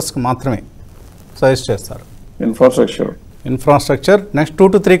 quarters మాత్రమే సజెస్ట్ చేస్తారు? ఇన్ఫ్రాస్ట్రక్చర్ నెక్స్ట్ 2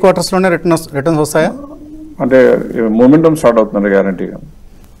 to 3 quartersలోనే రిటర్న్స్ వస్తాయా? అంటే మొమెంటం స్టార్ట్ అవుతుంది గ్యారంటీగా.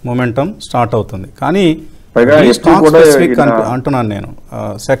 మొమెంటం స్టార్ట్ అవుతుంది కానీ అంటున్నాను నేను,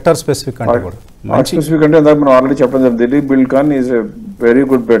 సెక్టర్ స్పెసిఫిక్ అంటే కూడా స్పెసిఫిక్ అంటే మనం ఆల్రెడీ చెప్పడం Delhi Buildcon is a very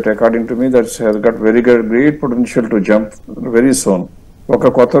good bet according to me. That's Hess gut very great potential to jump very soon.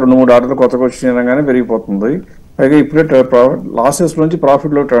 ఒక కొత్త 2-3 ఆర్డర్లు కొత్తగా వచ్చినాగానే పెరిగిపోతుంది. పైగా ఇప్పుడే లాసెస్ నుంచి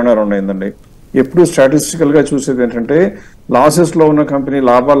ప్రాఫిట్ లో టర్న్ అరౌండ్ అయిందండి. ఎప్పుడు స్టాటిస్టికల్ గా చూసేది ఏంటంటే లాసెస్ లో ఉన్న కంపెనీ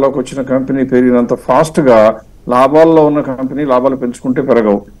లాభాల్లోకి వచ్చిన కంపెనీ పెరిగినంత ఫాస్ట్ గా లాభాల్లో ఉన్న కంపెనీ లాభాలు పెంచుకుంటే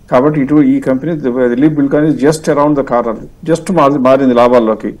పెరగవు. కాబట్టి ఈ company Delhi Buildcon is just around the corner, just మారింది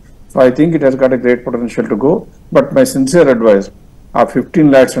లాభాల్లోకి. So I think it has got a great potential to go. But my sincere advice, ఆ 15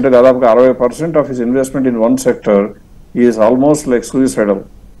 lakhs అంటే దాదాపుగా 60% of his investment in one sector is almost like suicidal.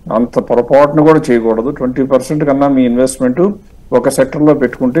 అంత పొరపాటును కూడా చేయకూడదు. 20% కన్నా మీ investment ఒక సెక్టర్ లో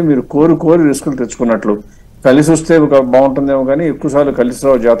పెట్టుకుంటే మీరు కోరి రిస్కులు తెచ్చుకున్నట్లు. కలిసి వస్తే బాగుంటుందేమో కానీ ఎక్కువసార్లు కలిసి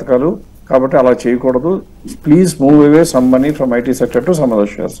రావు జాతకాలు, కాబట్టి అలా చేయకూడదు. Please move away some money from IT sector to some other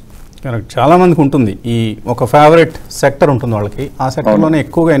shares. Correct, చాలా మందికి ఉంటుంది ఈ ఒక ఫేవరెట్ సెక్టర్ ఉంటుంది వాళ్ళకి, ఆ సెక్టర్లోనే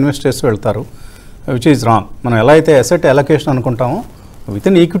ఎక్కువగా ఇన్వెస్ట్ చేస్తూ వెళ్తారు, విచ్ ఈజ్ రాంగ్. మనం ఎలా అయితే అసెట్ అలొకేషన్ అనుకుంటామో విత్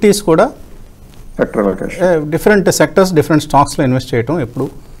ఇన్ ఈక్విటీస్ కూడా sector allocation different sectors different స్టాక్స్లో ఇన్వెస్ట్ చేయడం ఎప్పుడు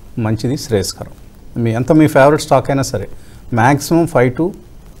మంచిది, శ్రేయస్కరం. మీ ఫేవరెట్ స్టాక్ అయినా సరే మ్యాక్సిమం 5 to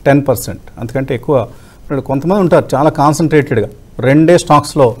 10%, అంతకంటే ఎక్కువ. కొంతమంది ఉంటారు చాలా కాన్సన్ట్రేటెడ్గా 2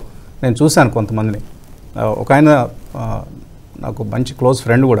 స్టాక్స్లో. నేను చూశాను కొంతమందిని, ఒక ఆయన నాకు మంచి క్లోజ్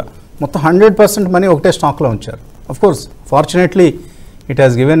ఫ్రెండ్ కూడా, మొత్తం 100% మనీ ఒకటే స్టాక్లో ఉంచారు. Of course fortunately it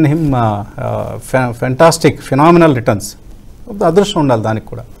has given him fantastic phenomenal returns. అదృష్టం ఉండాలి దానికి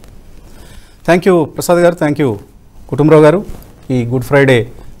కూడా. థ్యాంక్ యూ ప్రసాద్ గారు, థ్యాంక్ యూ కుటుంబరావు గారు, ఈ గుడ్ ఫ్రైడే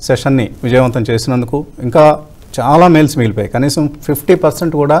సెషన్ని విజయవంతం చేసినందుకు. ఇంకా చాలా మెయిల్స్ మిగిలిపోయాయి, కనీసం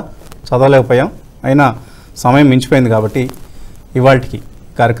 50% కూడా చదవలేకపోయాం, అయినా సమయం మించిపోయింది కాబట్టి ఇవాళకి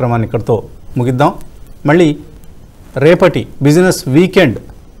కార్యక్రమాన్ని ఇక్కడితో ముగిద్దాం. మళ్ళీ రేపటి బిజినెస్ వీకెండ్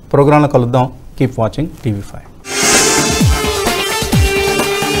ప్రోగ్రాంలో కలుద్దాం. Keep watching TV5.